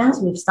transactions.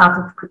 We've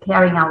started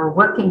preparing our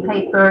working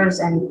papers,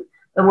 and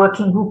the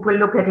working group will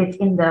look at it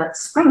in the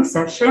spring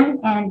session.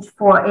 And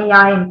for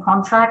AI and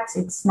contracts,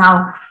 it's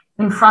now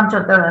in front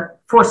of the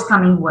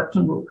forthcoming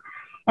working group.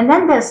 And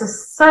then there's a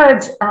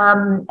third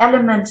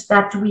element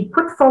that we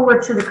put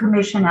forward to the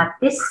Commission at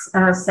this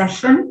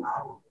session,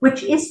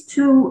 which is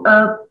to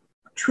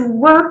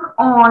work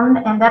on,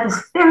 and that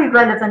is very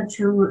relevant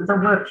to the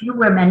work you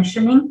were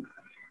mentioning,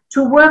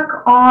 to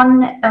work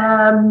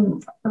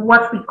on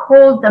what we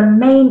call the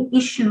main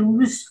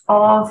issues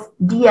of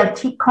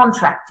DLT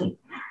contracting.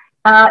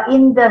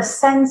 In the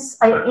sense,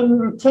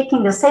 in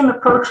taking the same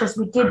approach as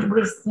we did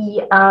with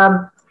the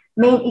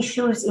main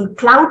issues in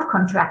cloud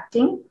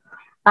contracting,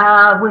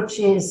 which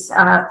is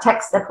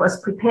text that was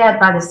prepared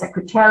by the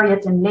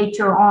Secretariat and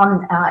later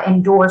on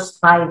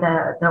endorsed by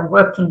the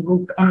working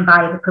group and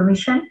by the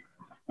Commission.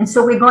 And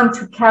so we're going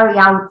to carry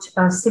out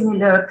a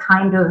similar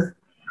kind of,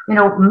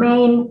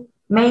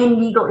 main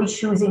legal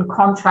issues in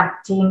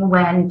contracting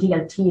when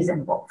DLT is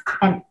involved.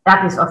 And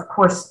that is, of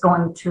course,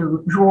 going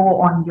to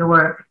draw on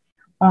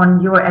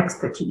your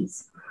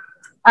expertise.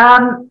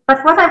 But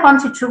what I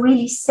wanted to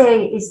really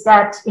say is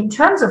that in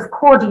terms of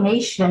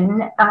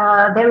coordination,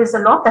 there is a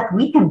lot that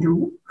we can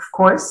do, of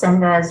course.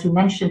 And as you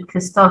mentioned,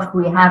 Christophe,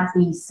 we have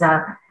this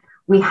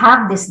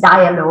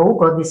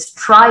dialogue or this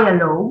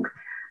trialogue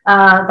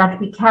that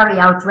we carry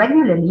out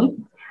regularly.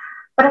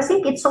 But I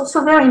think it's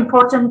also very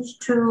important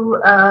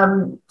to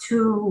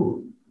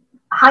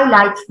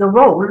highlight the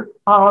role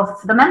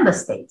of the member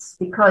states,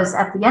 because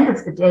at the end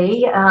of the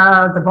day,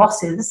 the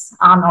bosses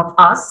are not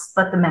us,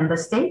 but the member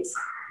states.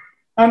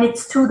 And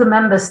it's to the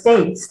member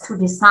states to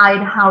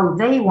decide how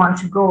they want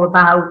to go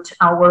about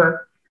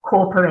our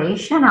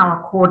cooperation,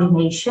 our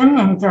coordination.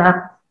 And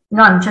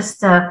I'm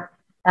just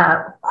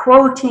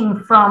quoting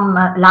from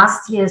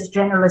last year's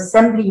General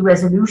Assembly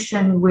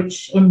resolution,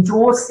 which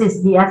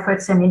endorses the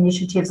efforts and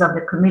initiatives of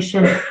the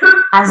Commission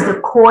as the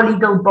core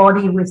legal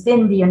body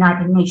within the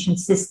United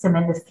Nations system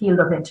in the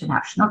field of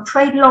international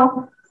trade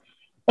law,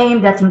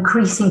 aimed at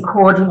increasing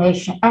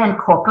coordination and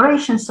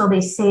cooperation. So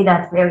they say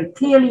that very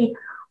clearly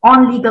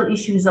on legal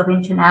issues of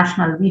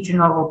international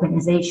regional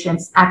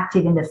organizations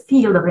active in the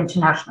field of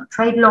international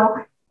trade law,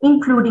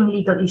 including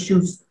legal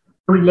issues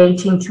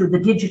relating to the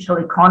digital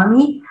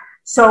economy.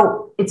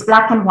 So it's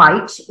black and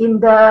white in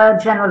the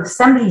General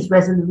Assembly's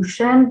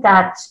resolution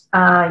that,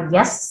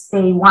 yes,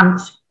 they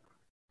want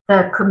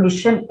the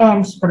Commission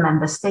and the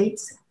member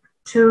states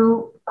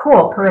to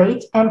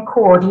cooperate and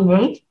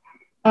coordinate.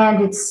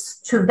 And it's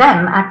to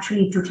them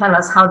actually to tell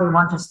us how they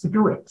want us to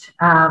do it,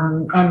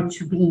 and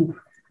to be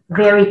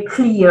very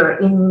clear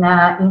in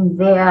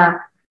the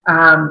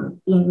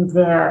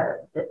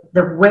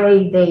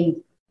way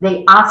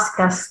they ask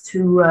us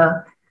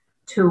to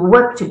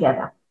work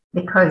together,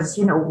 because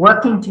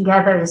working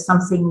together is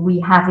something we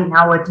have in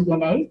our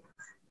DNA.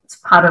 It's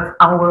part of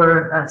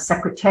our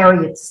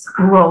Secretariat's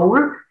role,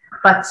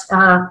 but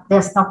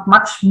there's not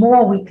much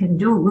more we can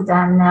do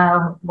than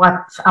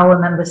what our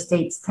member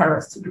states tell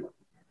us to do.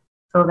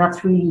 So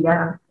that's really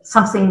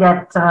something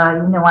that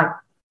I've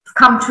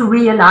come to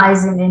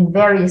realize in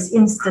various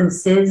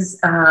instances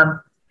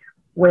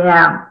where,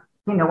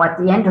 at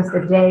the end of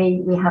the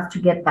day, we have to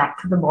get back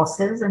to the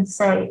bosses and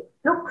say,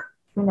 look,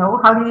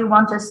 how do you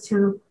want us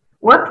to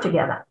work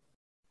together?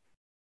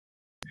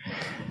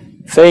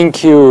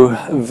 Thank you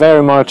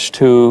very much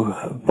to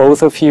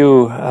both of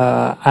you.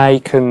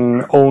 I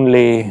can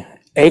only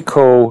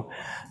echo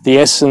the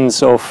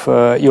essence of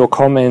your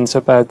comments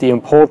about the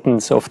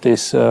importance of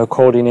this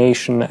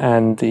coordination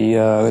and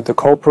the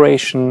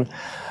cooperation.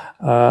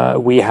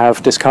 We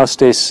have discussed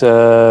this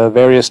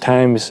various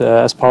times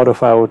as part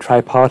of our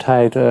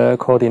tripartite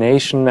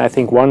coordination. I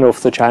think one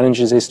of the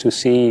challenges is to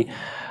see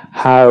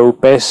how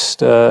best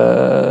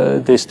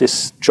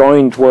this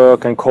joint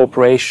work and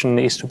cooperation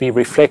is to be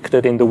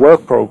reflected in the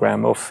work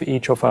program of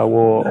each of our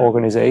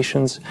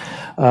organizations.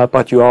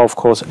 But you are, of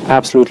course,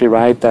 absolutely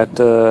right that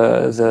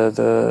the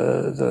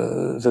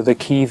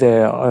key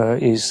there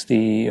is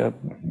the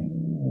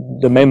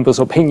members'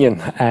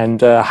 opinion and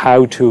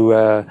how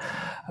to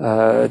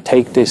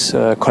take this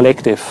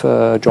collective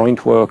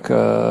joint work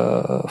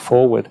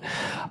forward.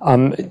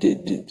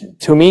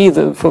 To me,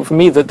 for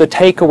me, the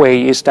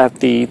takeaway is that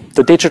the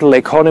digital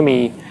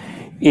economy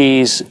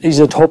is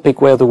a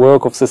topic where the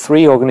work of the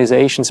three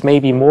organizations,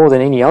 maybe more than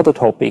any other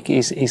topic,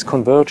 is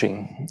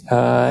converging.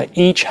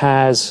 Each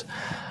has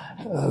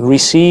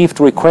received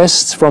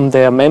requests from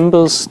their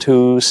members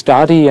to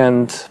study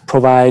and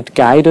provide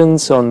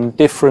guidance on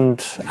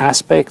different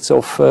aspects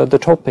of the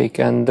topic,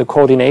 and the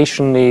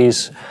coordination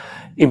is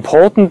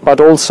important but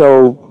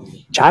also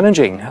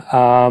challenging.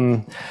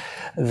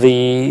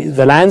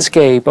 The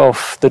landscape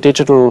of the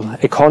digital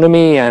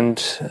economy and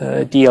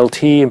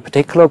DLT in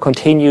particular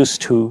continues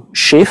to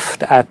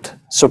shift at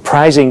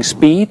surprising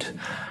speed.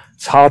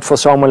 It's hard for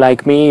someone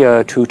like me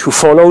to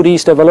follow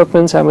these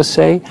developments, I must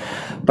say.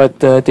 But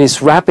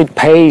this rapid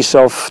pace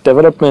of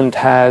development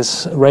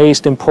has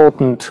raised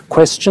important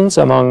questions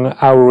among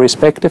our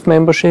respective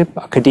membership,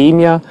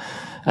 academia,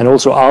 and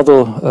also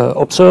other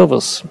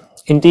observers.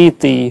 Indeed,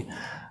 the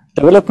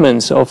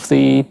developments of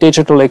the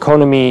digital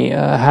economy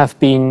have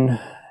been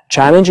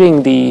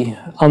challenging the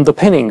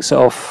underpinnings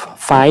of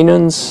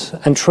finance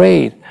and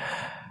trade,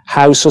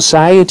 how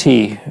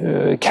society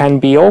can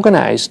be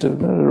organized, a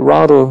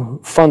rather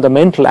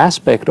fundamental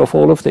aspect of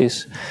all of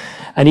this,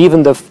 and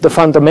even the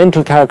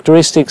fundamental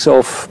characteristics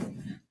of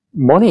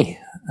money,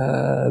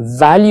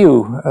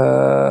 value,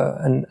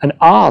 and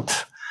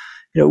art.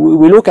 You know,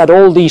 we look at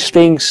all these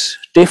things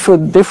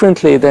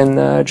differently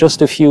than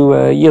just a few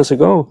years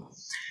ago.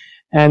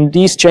 And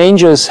these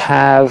changes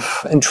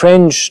have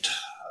entrenched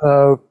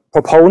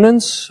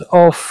proponents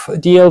of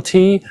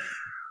DLT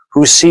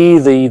who see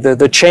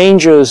the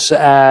changes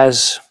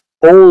as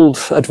bold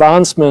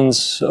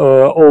advancements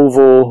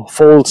over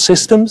failed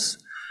systems,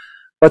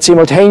 but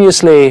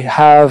simultaneously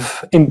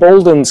have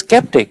emboldened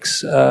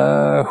skeptics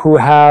who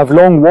have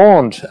long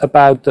warned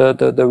about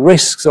the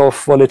risks of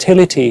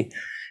volatility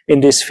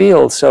in this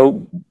field.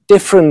 So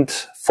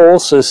different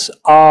forces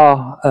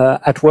are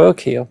at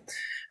work here.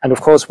 And of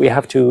course, we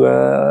have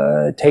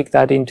to take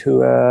that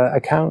into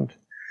account.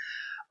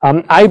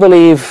 I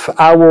believe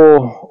our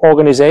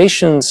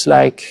organizations,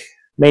 like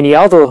many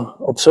other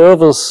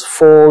observers,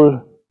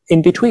 fall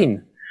in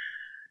between,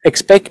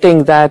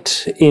 expecting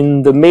that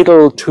in the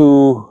middle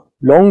to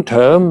long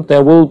term,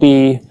 there will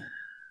be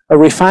a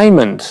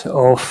refinement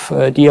of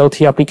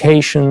DLT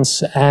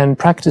applications and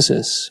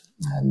practices.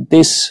 And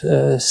this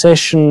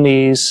session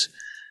is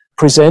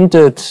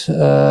presented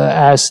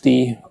as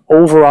the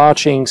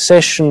overarching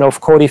session of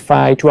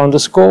CODIFI to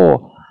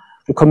underscore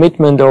the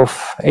commitment of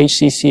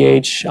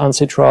HCCH,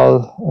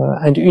 UNCITRAL,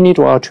 and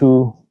UNIDROIT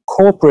to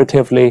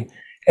cooperatively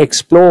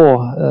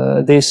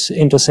explore this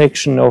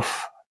intersection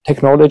of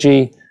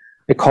technology,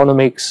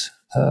 economics,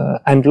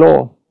 and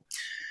law.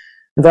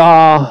 There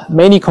are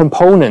many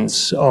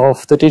components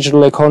of the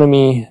digital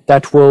economy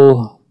that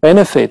will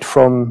benefit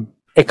from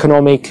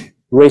economic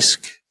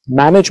risk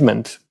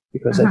management,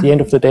 because at the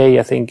end of the day,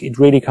 I think it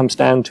really comes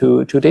down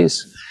to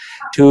this.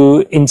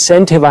 To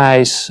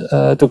incentivize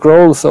the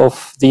growth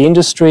of the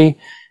industry,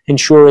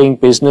 ensuring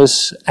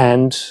business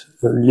and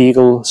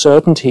legal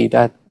certainty.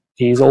 That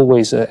is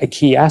always a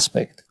key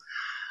aspect.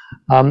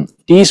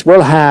 These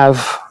will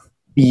have,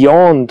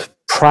 beyond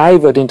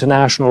private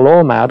international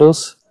law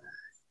matters,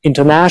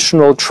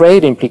 international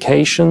trade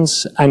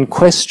implications and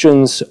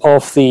questions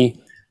of the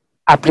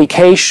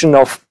application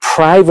of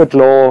private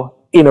law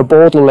in a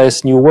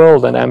borderless new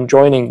world, and I'm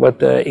joining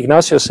what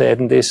Ignacio said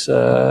in this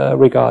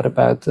regard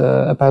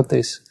about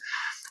this.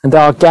 And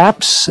there are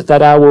gaps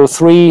that our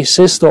three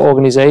sister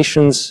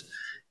organizations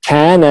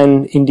can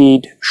and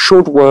indeed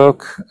should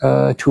work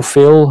to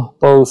fill,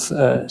 both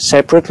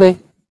separately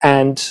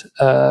and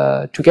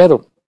together.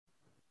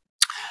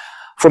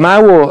 From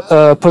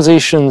our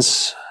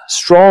positions,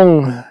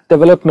 strong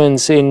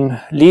developments in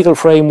legal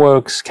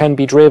frameworks can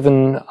be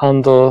driven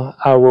under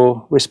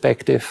our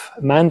respective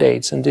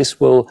mandates, and this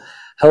will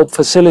help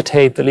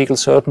facilitate the legal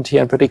certainty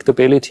and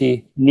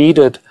predictability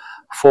needed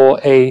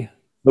for a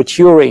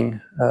maturing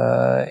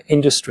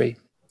industry.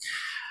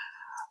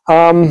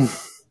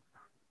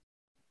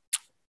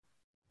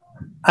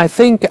 I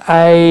think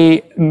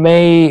I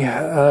may,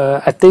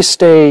 at this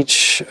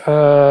stage,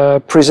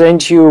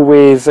 present you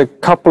with a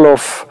couple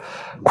of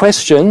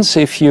questions,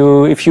 if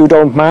you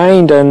don't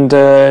mind,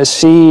 and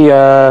see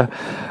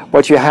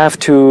what you have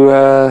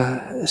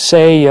to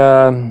say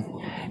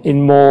in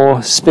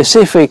more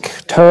specific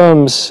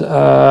terms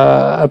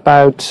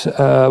about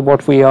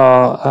what we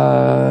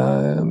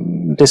are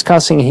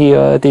discussing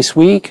here this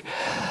week.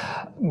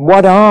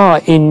 What are,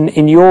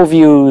 in your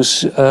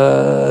views,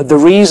 the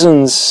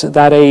reasons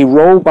that a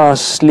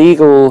robust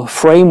legal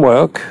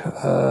framework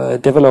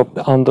developed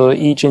under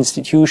each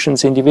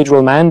institution's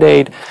individual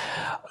mandate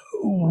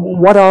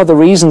what are the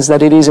reasons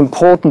that it is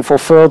important for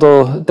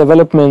further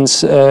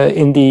developments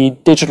in the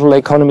digital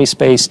economy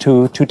space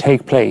to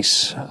take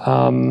place?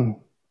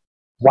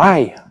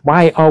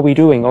 Why are we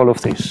doing all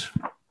of this?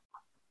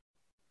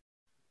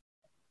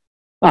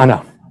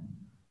 Anna.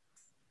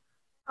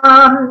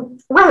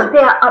 Well,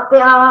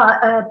 there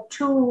are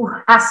two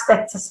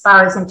aspects as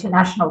far as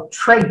international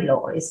trade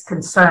law is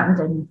concerned,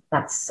 and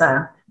that's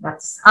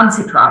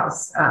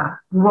UNCITRAL's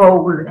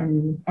role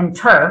and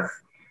turf.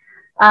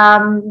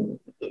 The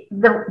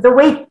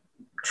way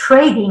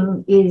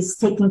trading is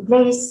taking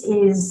place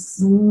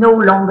is no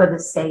longer the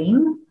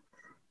same.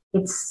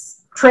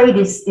 Trade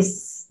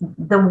is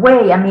the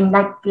way, I mean,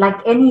 like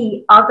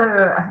any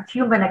other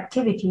human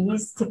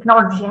activities,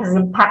 technology has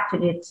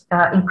impacted it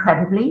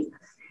incredibly.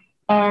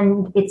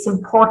 And it's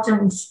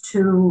important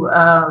to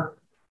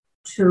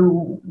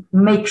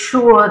make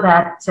sure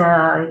that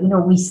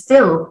we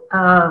still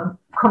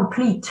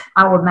complete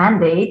our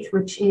mandate,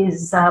 which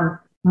is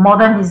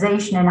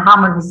modernization and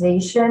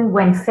harmonization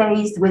when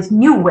faced with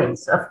new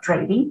ways of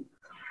trading.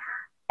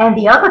 And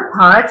the other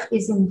part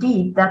is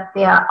indeed that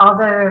there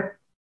are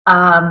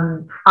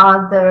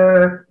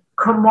other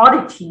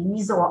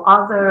commodities or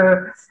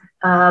other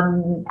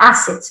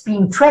assets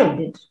being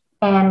traded,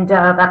 and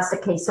that's the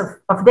case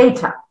of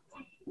data.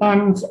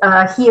 And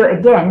here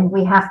again,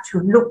 we have to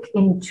look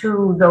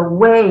into the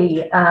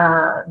way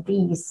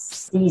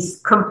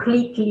these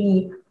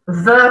completely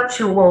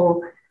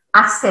virtual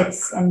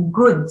assets and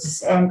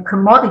goods and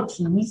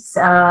commodities,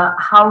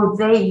 how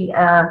they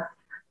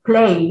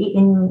play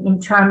in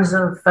terms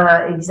of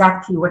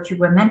exactly what you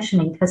were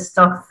mentioning,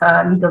 Christophe,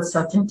 legal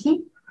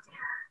certainty,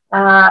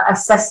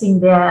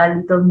 assessing their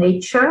legal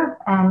nature,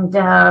 and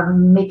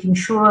making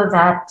sure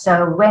that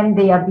when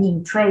they are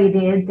being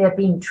traded, they're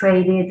being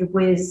traded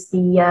with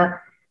the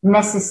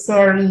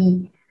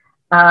necessary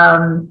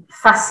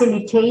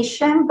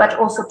facilitation, but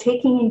also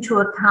taking into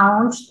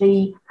account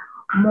the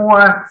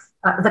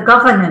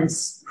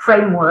governance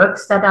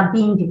frameworks that are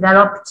being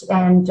developed,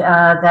 and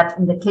that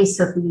in the case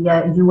of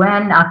the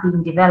UN are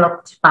being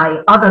developed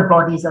by other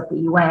bodies of the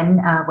UN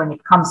when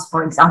it comes,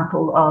 for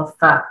example,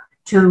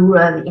 to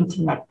the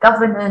internet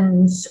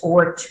governance,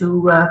 or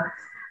to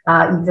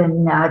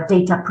even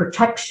data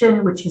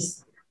protection, which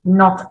is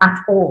not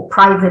at all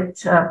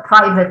private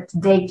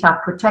data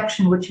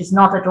protection, which is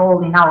not at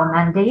all in our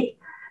mandate,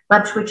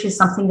 but which is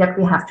something that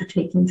we have to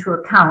take into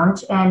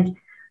account and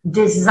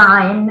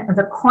design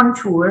the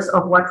contours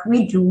of what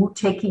we do,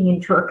 taking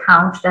into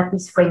account that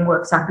these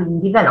frameworks are being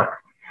developed.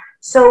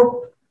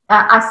 So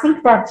I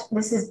think that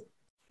this is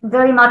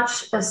very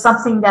much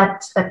something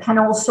that can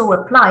also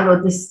apply,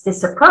 or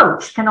this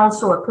approach can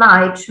also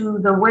apply to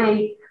the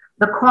way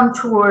the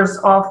contours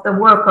of the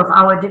work of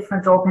our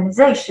different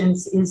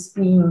organizations is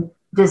being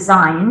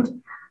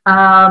designed,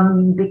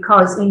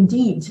 because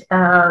indeed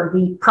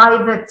the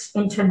private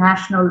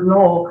international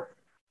law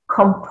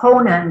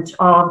component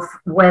of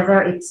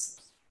whether it's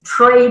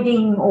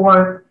trading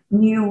or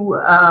new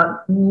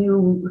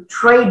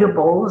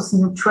tradable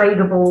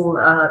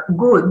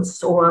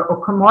goods or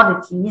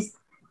commodities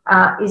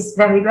is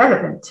very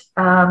relevant.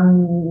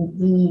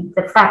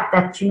 The fact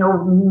that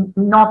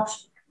not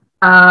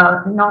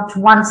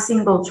one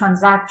single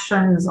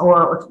transactions,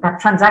 or that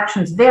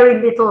transactions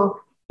very little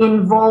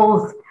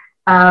involve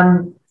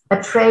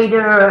a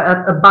trader,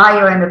 a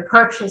buyer and a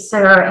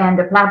purchaser and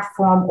a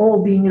platform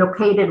all being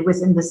located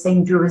within the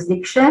same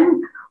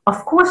jurisdiction,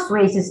 of course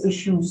raises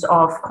issues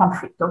of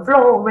conflict of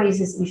law,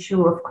 raises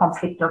issue of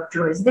conflict of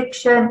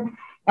jurisdiction,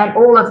 and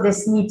all of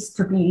this needs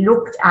to be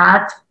looked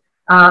at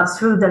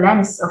through the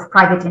lens of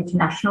private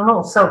international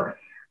law. So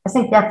I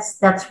think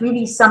that's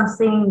really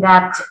something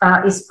that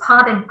is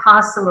part and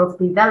parcel of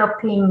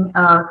developing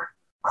a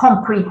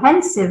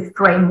comprehensive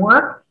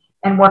framework.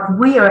 And what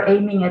we are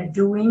aiming at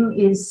doing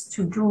is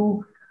to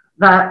do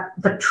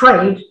the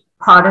trade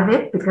part of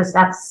it, because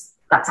that's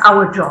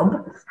our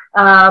job,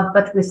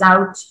 but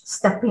without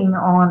stepping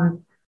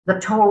on the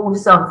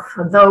toes of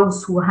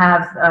those who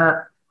have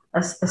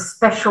a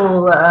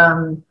special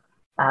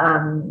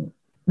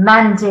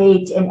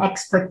mandate and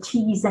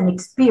expertise and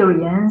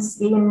experience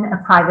in a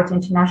private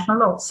international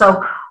law.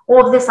 So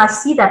all of this, I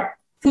see that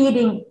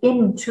feeding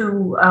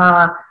into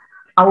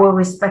our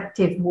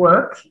respective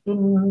work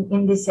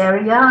in this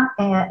area,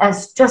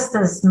 as just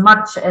as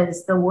much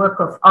as the work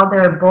of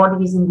other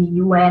bodies in the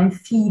UN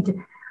feed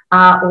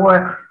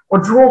or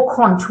draw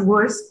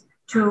contours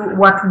to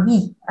what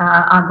we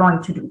are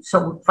going to do.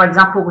 So, for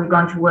example, we're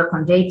going to work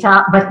on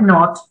data, but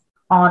not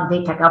on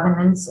data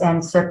governance,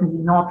 and certainly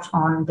not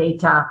on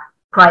data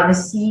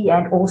privacy,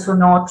 and also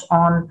not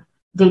on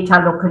data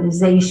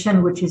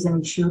localization, which is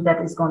an issue that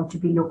is going to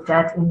be looked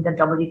at in the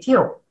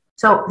WTO.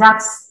 So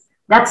that's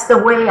the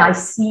way I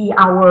see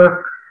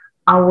our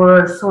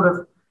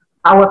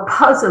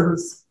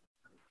puzzles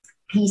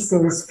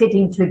pieces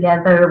fitting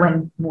together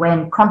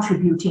when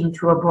contributing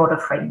to a broader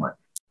framework.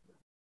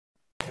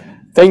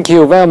 Thank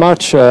you very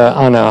much,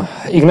 Anna.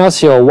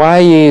 Ignacio, why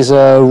is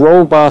a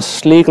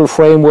robust legal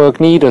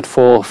framework needed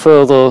for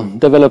further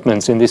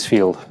developments in this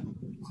field?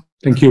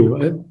 Thank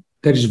you.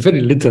 there is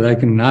very little I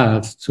can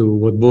add to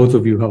what both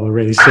of you have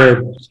already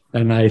said,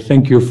 and I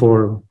thank you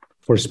for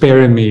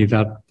sparing me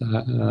that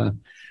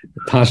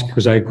task,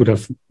 because I could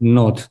have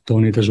not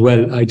done it as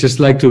well. I just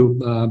like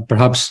to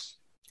perhaps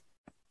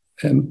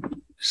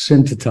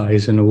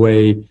synthesize in a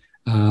way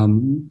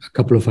a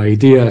couple of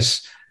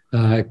ideas,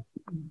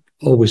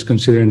 always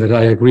considering that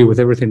I agree with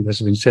everything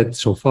that's been said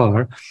so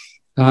far.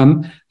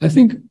 I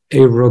think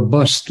a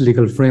robust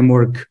legal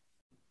framework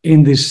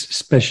in this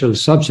special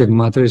subject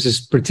matter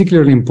is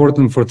particularly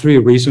important for three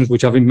reasons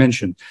which have been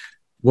mentioned.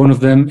 One of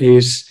them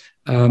is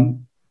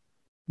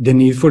the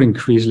need for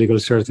increased legal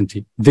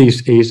certainty.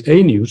 This is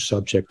a new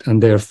subject,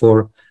 and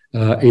therefore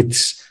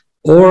it's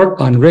or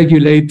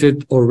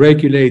unregulated or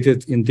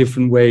regulated in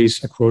different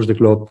ways across the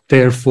globe.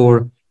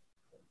 Therefore,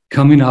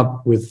 coming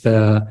up with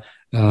a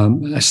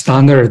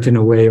standard in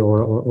a way,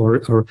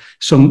 or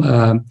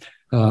some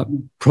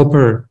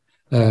proper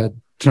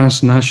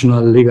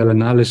transnational legal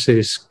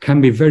analysis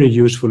can be very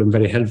useful and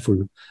very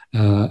helpful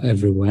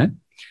everywhere.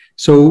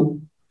 So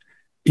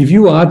if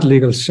you add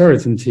legal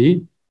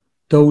certainty,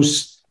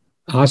 those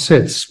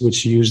assets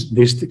which use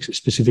this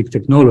specific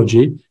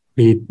technology,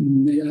 be it,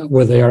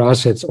 whether they are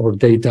assets or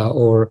data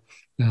or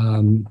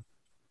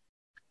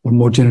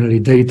more generally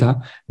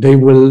data, they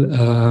will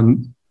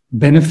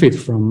benefit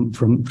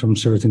from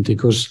certainty,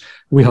 because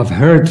we have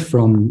heard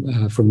from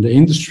the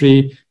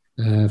industry,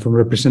 from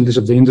representatives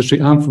of the industry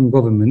and from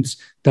governments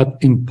that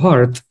in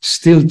part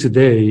still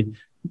today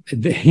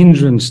the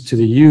hindrance to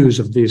the use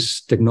of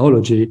this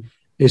technology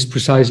is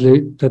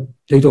precisely that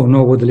they don't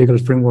know what the legal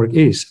framework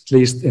is, at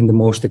least in the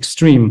most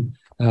extreme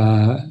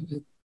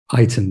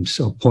items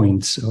or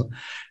points.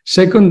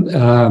 Second,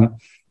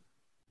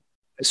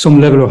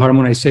 some level of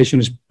harmonization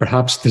is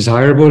perhaps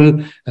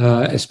desirable,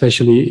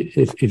 especially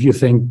if you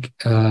think,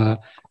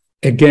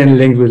 again,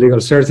 linked with legal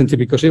certainty,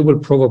 because it will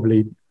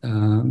probably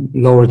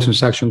lower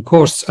transaction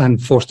costs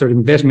and foster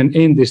investment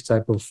in this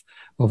type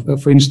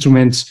of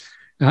instruments.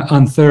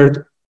 And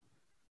third,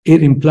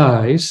 it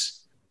implies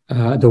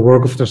the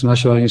work of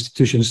transnational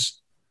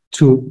institutions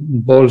to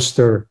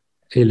bolster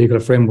a legal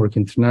framework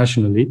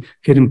internationally.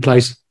 It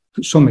implies,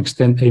 to some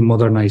extent, a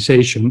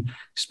modernization,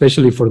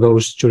 especially for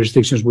those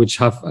jurisdictions which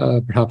have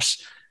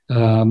perhaps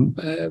a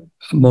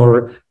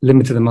more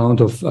limited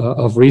amount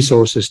of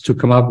resources to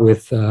come up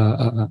with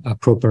a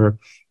proper,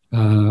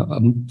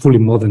 fully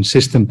modern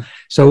system.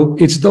 So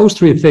it's those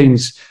three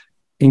things: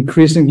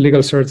 increasing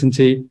legal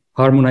certainty,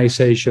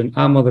 harmonization,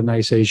 and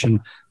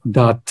modernization,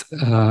 that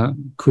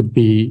could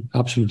be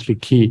absolutely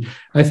key.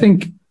 I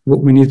think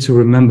what we need to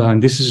remember,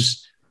 and this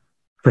is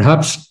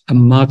perhaps a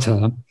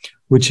matter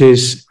which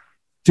is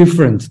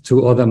different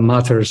to other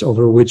matters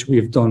over which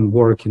we've done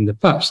work in the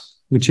past,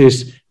 which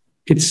is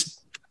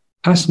it's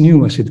as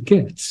new as it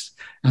gets.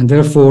 And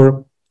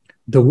therefore,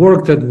 the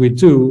work that we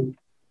do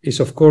is,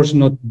 of course,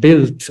 not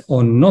built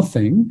on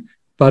nothing,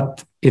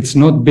 but it's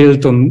not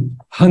built on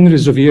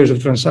hundreds of years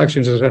of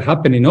transactions as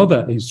happen in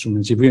other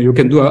instruments. You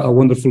can do a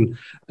wonderful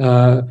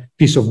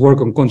piece of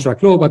work on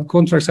contract law, but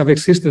contracts have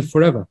existed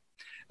forever.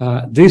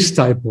 This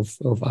type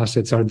of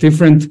assets are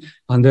different,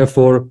 and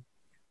therefore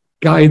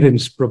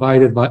guidance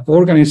provided by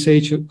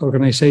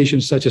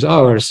organizations such as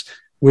ours,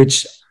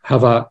 which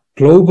have a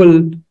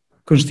global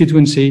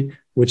constituency,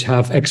 which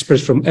have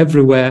experts from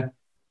everywhere,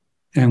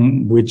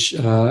 and which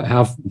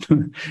have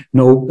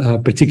no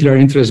particular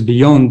interest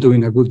beyond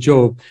doing a good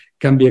job,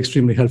 can be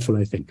extremely helpful,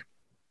 I think.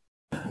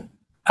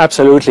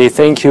 Absolutely.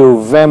 Thank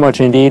you very much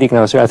indeed,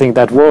 Ignacio. I think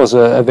that was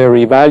a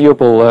very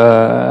valuable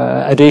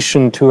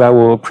addition to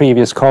our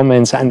previous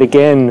comments, and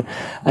again,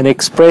 an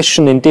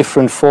expression in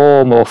different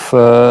form of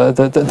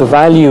the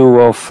value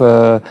of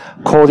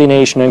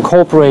coordination and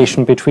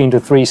cooperation between the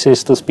three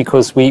sisters,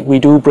 because we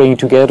do bring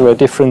together a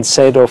different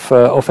set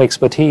of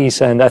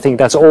expertise, and I think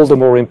that's all the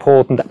more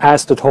important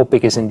as the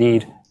topic is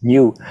indeed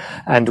new,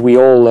 and we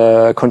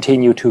all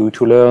continue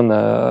to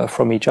learn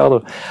from each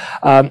other.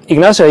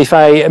 Ignacio, if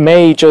I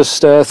may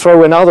just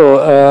throw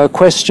another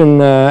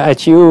question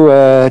at you,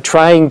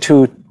 trying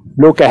to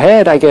look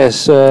ahead, I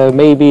guess,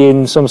 maybe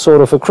in some sort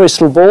of a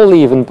crystal ball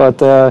even,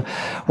 but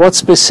what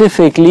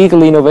specific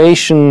legal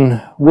innovation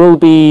will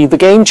be the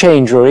game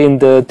changer in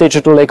the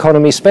digital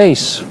economy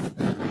space?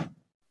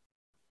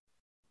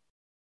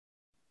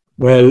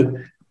 Well,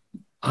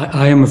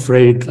 I am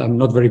afraid I'm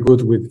not very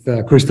good with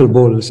crystal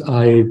balls.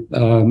 I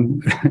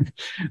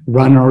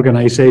run an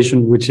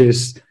organization which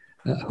is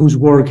whose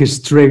work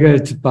is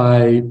triggered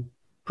by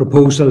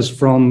proposals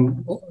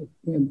from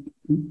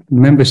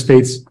member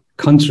states,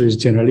 countries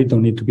generally,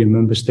 don't need to be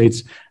member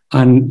states,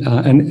 and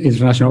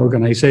international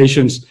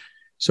organizations.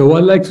 So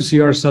I'd like to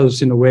see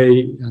ourselves in a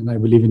way, and I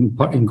believe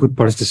in good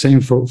parts the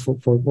same for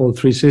all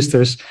three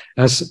sisters,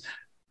 as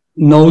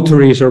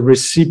notaries or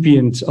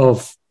recipients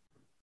of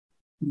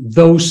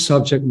those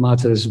subject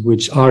matters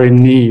which are in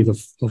need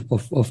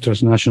of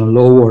transnational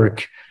law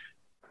work.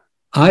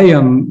 I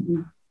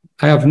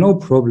have no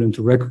problem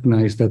to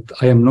recognize that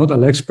I am not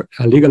an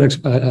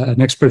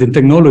expert in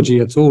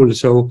technology at all.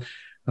 So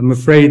I'm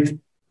afraid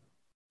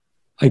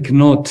I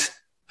cannot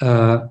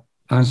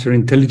answer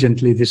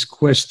intelligently this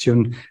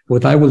question.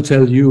 What I will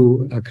tell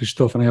you,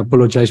 Christophe, and I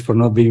apologize for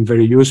not being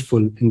very useful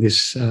in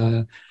this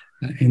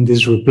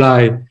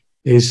reply,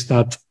 is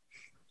that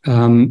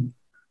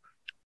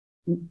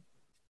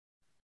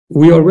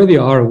we already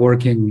are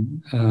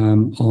working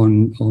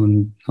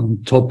on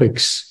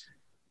topics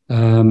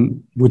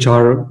which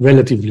are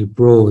relatively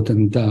broad,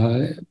 and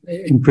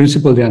in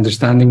principle, the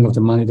understanding of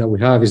the money that we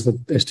have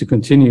is to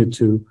continue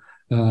to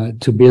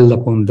build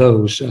upon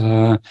those.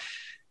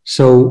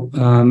 So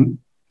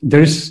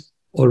there's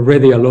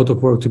already a lot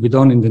of work to be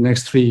done in the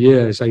next 3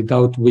 years. I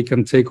doubt we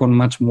can take on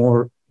much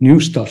more new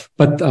stuff,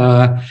 but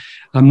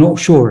I'm not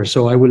sure.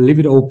 So I will leave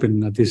it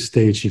open at this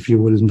stage, if you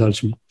will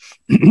indulge me.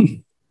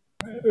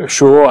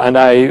 Sure, and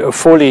I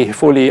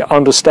fully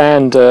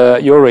understand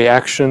your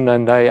reaction,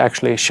 and I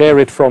actually share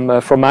it from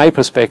my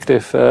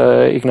perspective,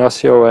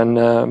 Ignacio, and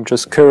I'm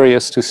just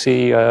curious to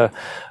see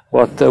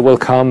what will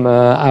come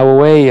our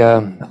way.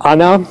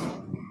 Anna,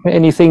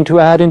 anything to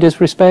add in this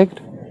respect?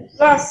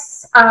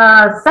 Yes,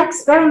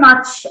 thanks very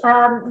much.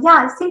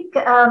 Yeah, I think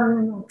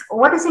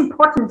what is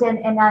important,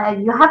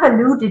 and you have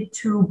alluded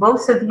to,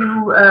 both of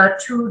you,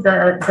 to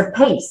the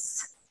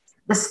pace,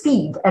 the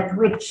speed at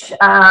which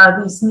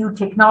these new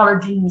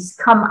technologies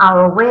come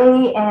our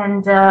way,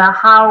 and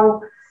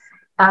how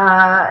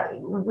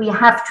we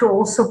have to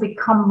also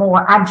become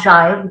more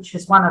agile, which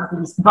is one of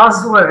these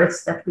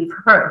buzzwords that we've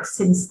heard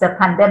since the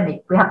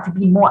pandemic. We have to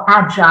be more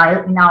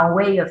agile in our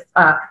way of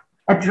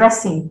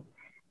addressing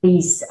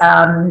these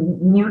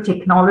new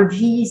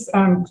technologies,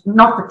 and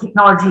not the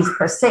technologies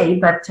per se,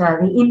 but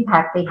the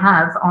impact they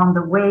have on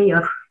the way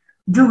of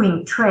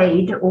doing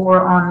trade,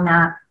 or on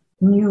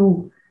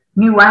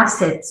new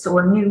assets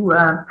or new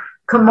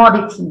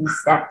commodities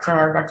that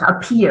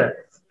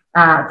appear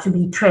to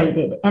be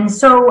traded. And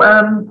so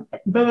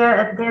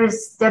there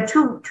are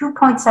two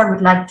points I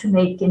would like to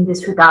make in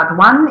this regard.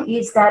 One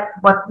is that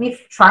what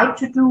we've tried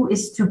to do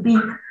is to be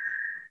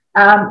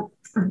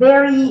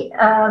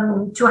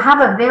to have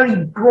a very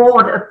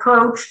broad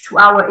approach to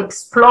our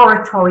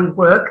exploratory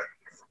work.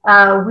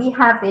 We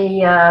have a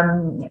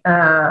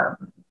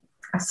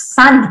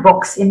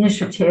sandbox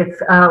initiative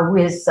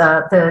with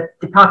the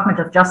Department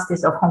of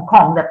Justice of Hong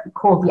Kong that we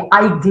call the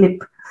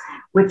IGLIP,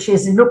 which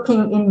is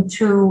looking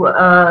into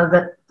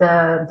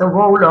the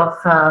role of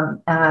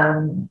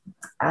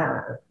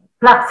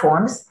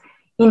platforms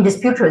in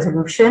dispute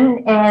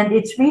resolution. And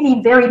it's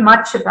really very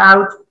much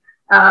about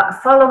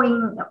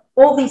following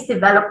all these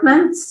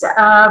developments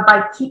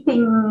by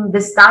keeping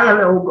this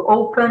dialogue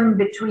open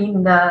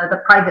between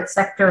the private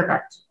sector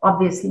that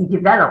obviously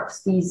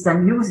develops these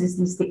and uses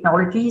these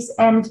technologies,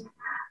 and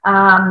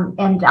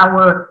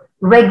our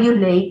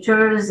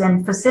regulators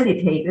and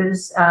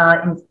facilitators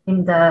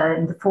in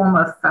the form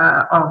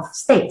of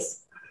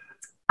states.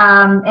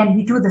 And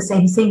we do the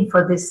same thing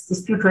for this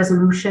dispute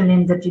resolution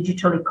in the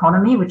digital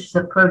economy, which is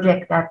a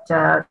project that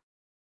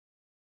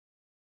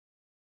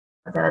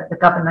the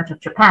government of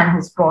Japan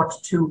has brought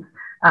to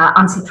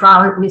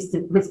UNCITRAL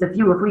with the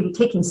view of really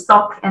taking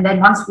stock. And then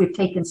once we've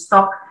taken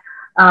stock,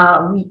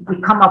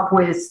 we come up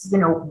with,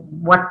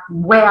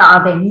 where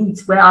are their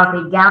needs, where are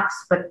their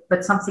gaps,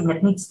 but something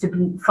that needs to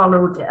be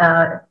followed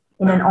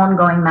in an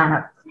ongoing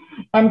manner.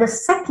 And the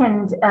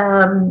second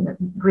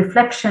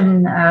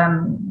reflection,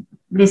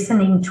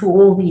 listening to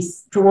all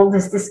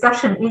this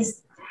discussion,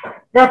 is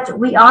that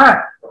we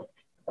are,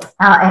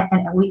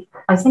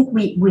 I think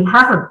we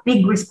have a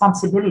big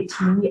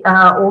responsibility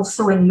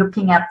also in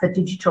looking at the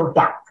digital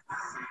gap.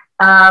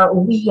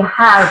 We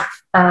have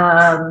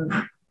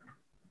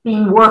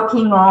been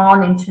working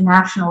on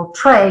international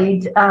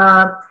trade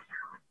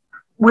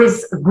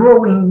with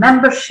growing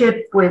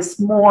membership, with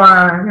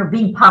more,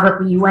 being part of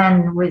the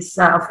UN, with,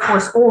 of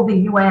course, all the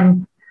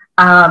UN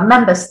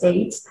member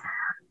states.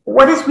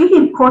 What is really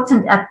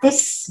important at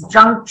this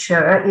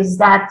juncture is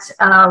that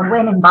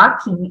when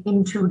embarking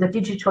into the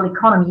digital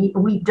economy,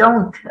 we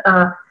don't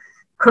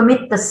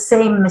commit the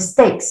same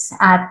mistakes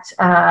that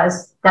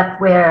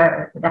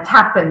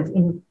happened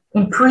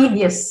in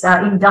previous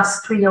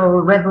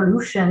industrial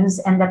revolutions,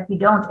 and that we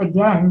don't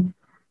again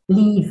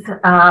leave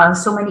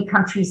so many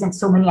countries and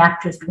so many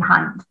actors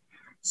behind.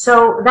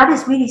 So that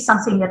is really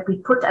something that we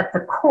put at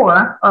the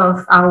core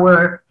of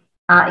our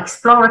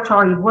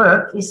exploratory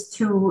work, is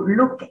to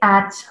look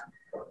at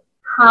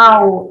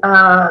how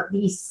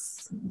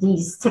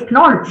these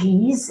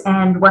technologies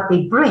and what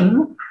they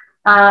bring,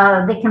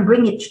 they can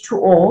bring it to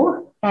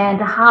all,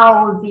 and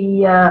how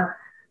the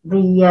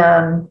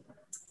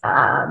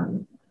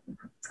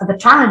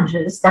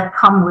challenges that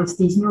come with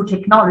these new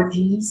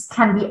technologies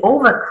can be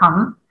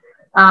overcome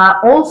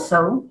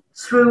also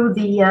through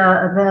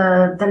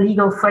the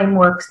legal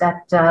frameworks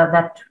that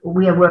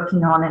we are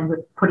working on and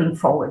we're putting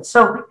forward.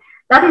 So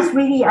that is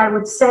really, I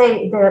would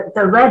say,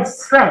 the red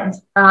thread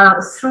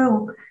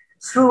through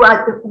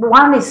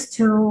one is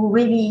to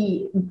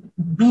really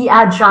be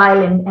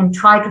agile and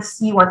try to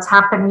see what's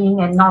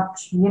happening, and not,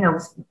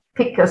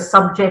 pick a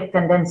subject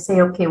and then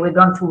say, okay, we're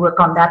going to work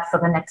on that for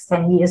the next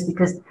 10 years,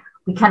 because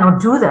we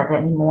cannot do that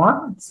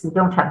anymore. We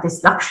don't have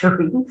this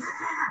luxury.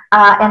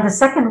 And the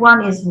second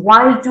one is,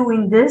 while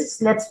doing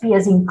this, let's be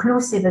as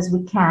inclusive as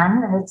we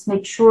can. Let's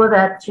make sure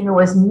that, you know,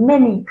 as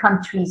many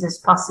countries as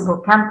possible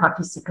can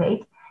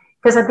participate,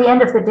 because at the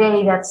end of the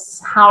day,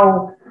 that's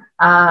how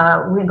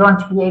we're going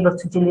to be able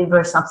to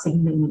deliver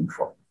something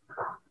meaningful.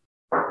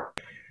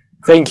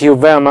 Thank you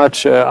very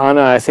much,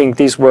 Anna. I think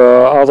these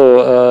were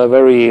other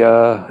very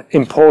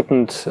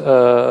important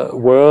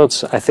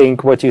words. I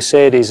think what you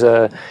said is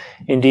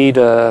indeed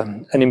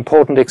an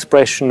important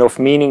expression of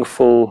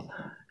meaningful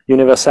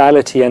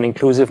universality and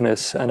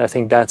inclusiveness, and I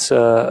think that's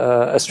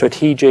a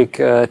strategic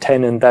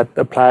tenet that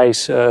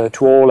applies to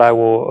all our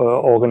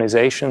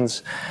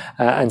organizations,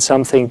 and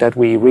something that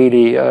we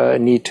really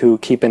need to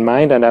keep in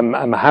mind. And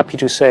I'm happy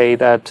to say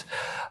that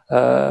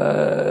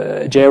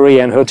Jerry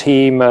and her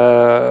team,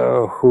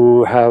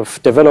 who have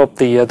developed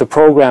the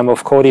program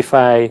of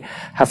CODIFI,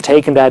 have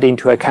taken that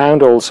into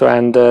account also,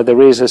 and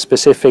there is a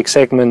specific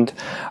segment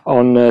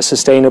on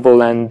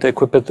sustainable and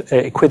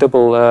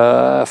equitable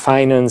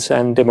finance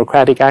and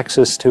democratic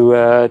access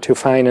to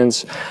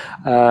finance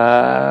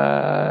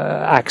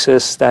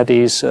access that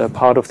is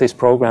part of this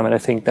program, and I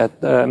think that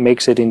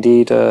makes it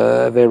indeed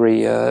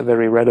very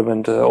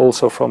relevant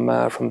also from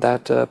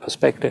that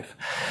perspective.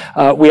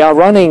 We are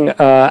running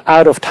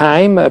out of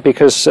time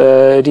because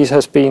this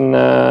has been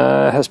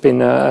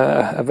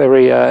a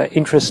very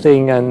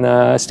interesting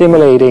and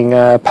stimulating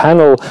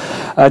panel.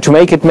 To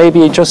make it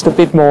maybe just a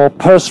bit more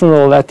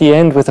personal at the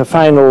end with a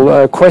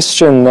final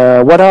question,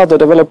 what are the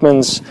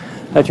developments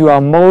that you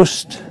are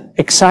most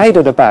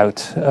excited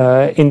about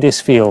in this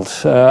field?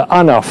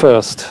 Anna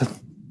first.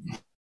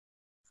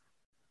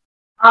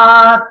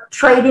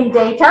 Trading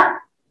data.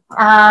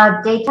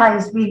 Data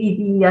is really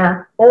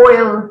the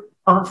oil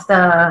of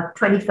the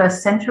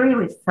 21st century.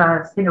 With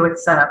you know,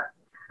 it's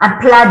I'm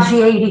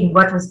plagiating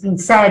what has been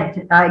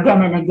said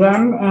again and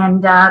again.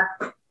 And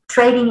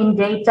trading in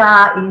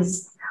data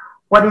is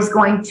what is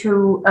going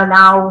to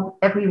allow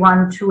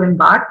everyone to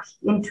embark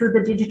into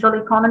the digital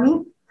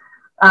economy.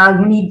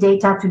 You need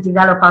data to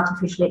develop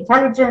artificial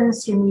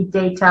intelligence. You need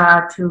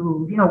data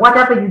to, you know,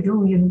 whatever you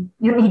do,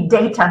 you need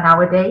data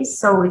nowadays.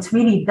 So it's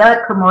really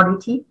the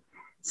commodity.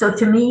 So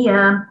to me,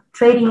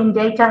 trading in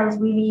data is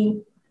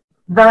really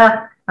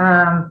the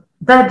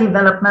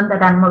development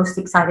that I'm most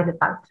excited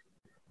about.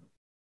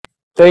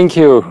 Thank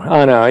you,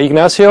 Anna.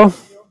 Ignacio?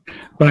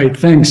 Right,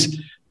 thanks.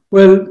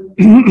 Well,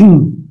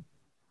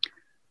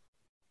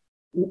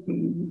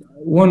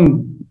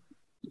 one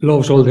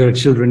loves all their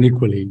children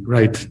equally,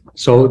 right?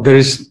 So there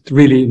is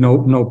really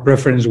no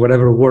preference.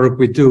 Whatever work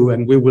we do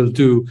and we will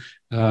do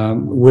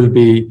will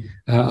be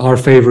our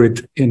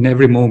favorite in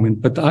every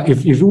moment. But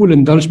if you will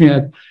indulge me,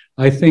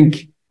 I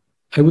think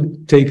I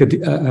would take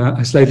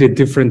a slightly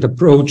different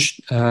approach.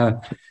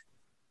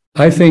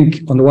 I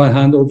think on the one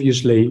hand,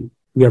 obviously,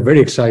 we are very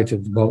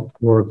excited about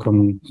work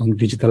on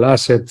digital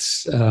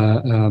assets,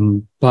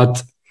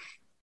 but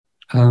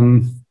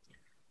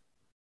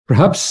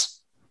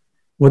perhaps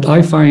what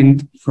I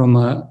find from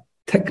a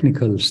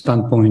technical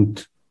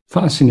standpoint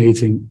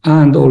fascinating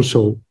and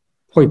also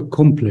quite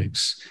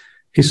complex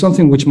is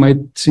something which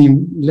might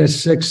seem less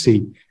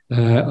sexy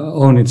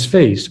on its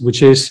face,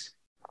 which is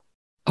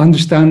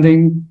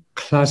understanding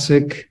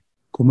classic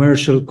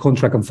commercial,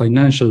 contract, and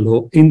financial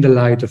law in the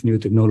light of new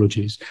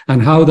technologies,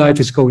 and how that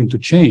is going to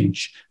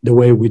change the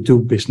way we do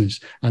business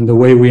and the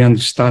way we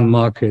understand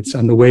markets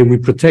and the way we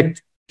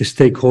protect the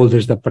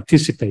stakeholders that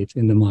participate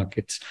in the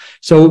markets.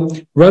 So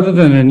rather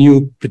than a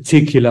new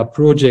particular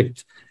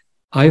project,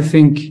 I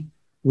think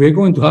we're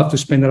going to have to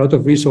spend a lot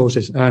of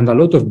resources and a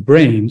lot of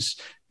brains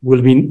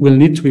will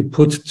need to be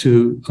put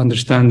to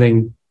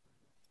understanding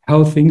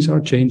how things are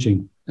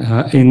changing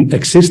in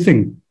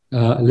existing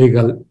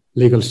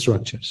legal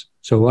structures.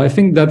 So I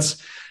think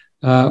that's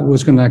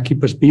what's going to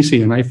keep us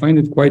busy, and I find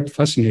it quite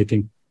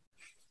fascinating.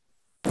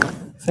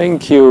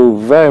 Thank you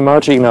very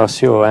much,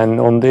 Ignacio. And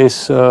on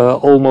this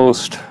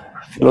almost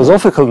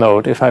philosophical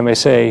note, if I may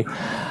say,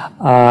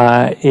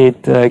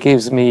 it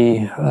gives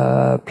me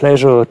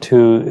pleasure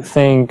to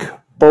thank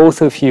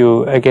both of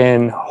you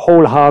again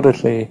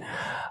wholeheartedly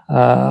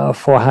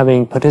for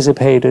having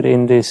participated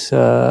in this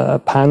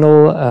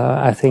panel.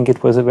 I think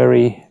it was a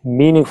very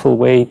meaningful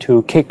way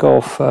to kick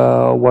off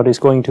what is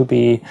going to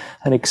be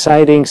an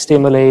exciting,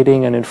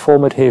 stimulating, and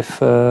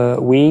informative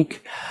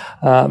week.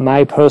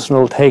 My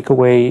personal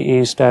takeaway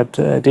is that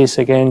this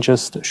again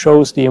just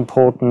shows the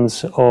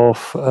importance of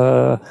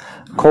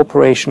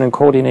cooperation and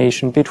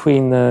coordination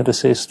between the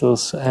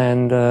sisters,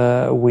 and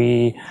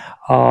we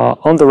are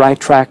on the right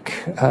track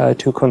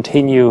to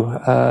continue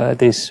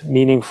this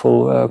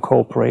meaningful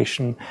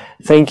cooperation.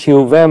 Thank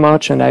you very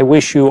much, and I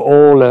wish you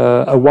all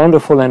a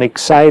wonderful and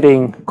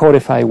exciting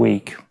CODIFI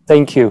week.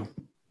 Thank you.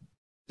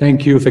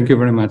 Thank you. Thank you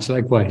very much.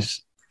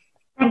 Likewise.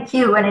 Thank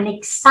you, and an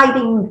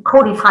exciting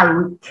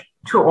CODIFI week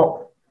to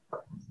all.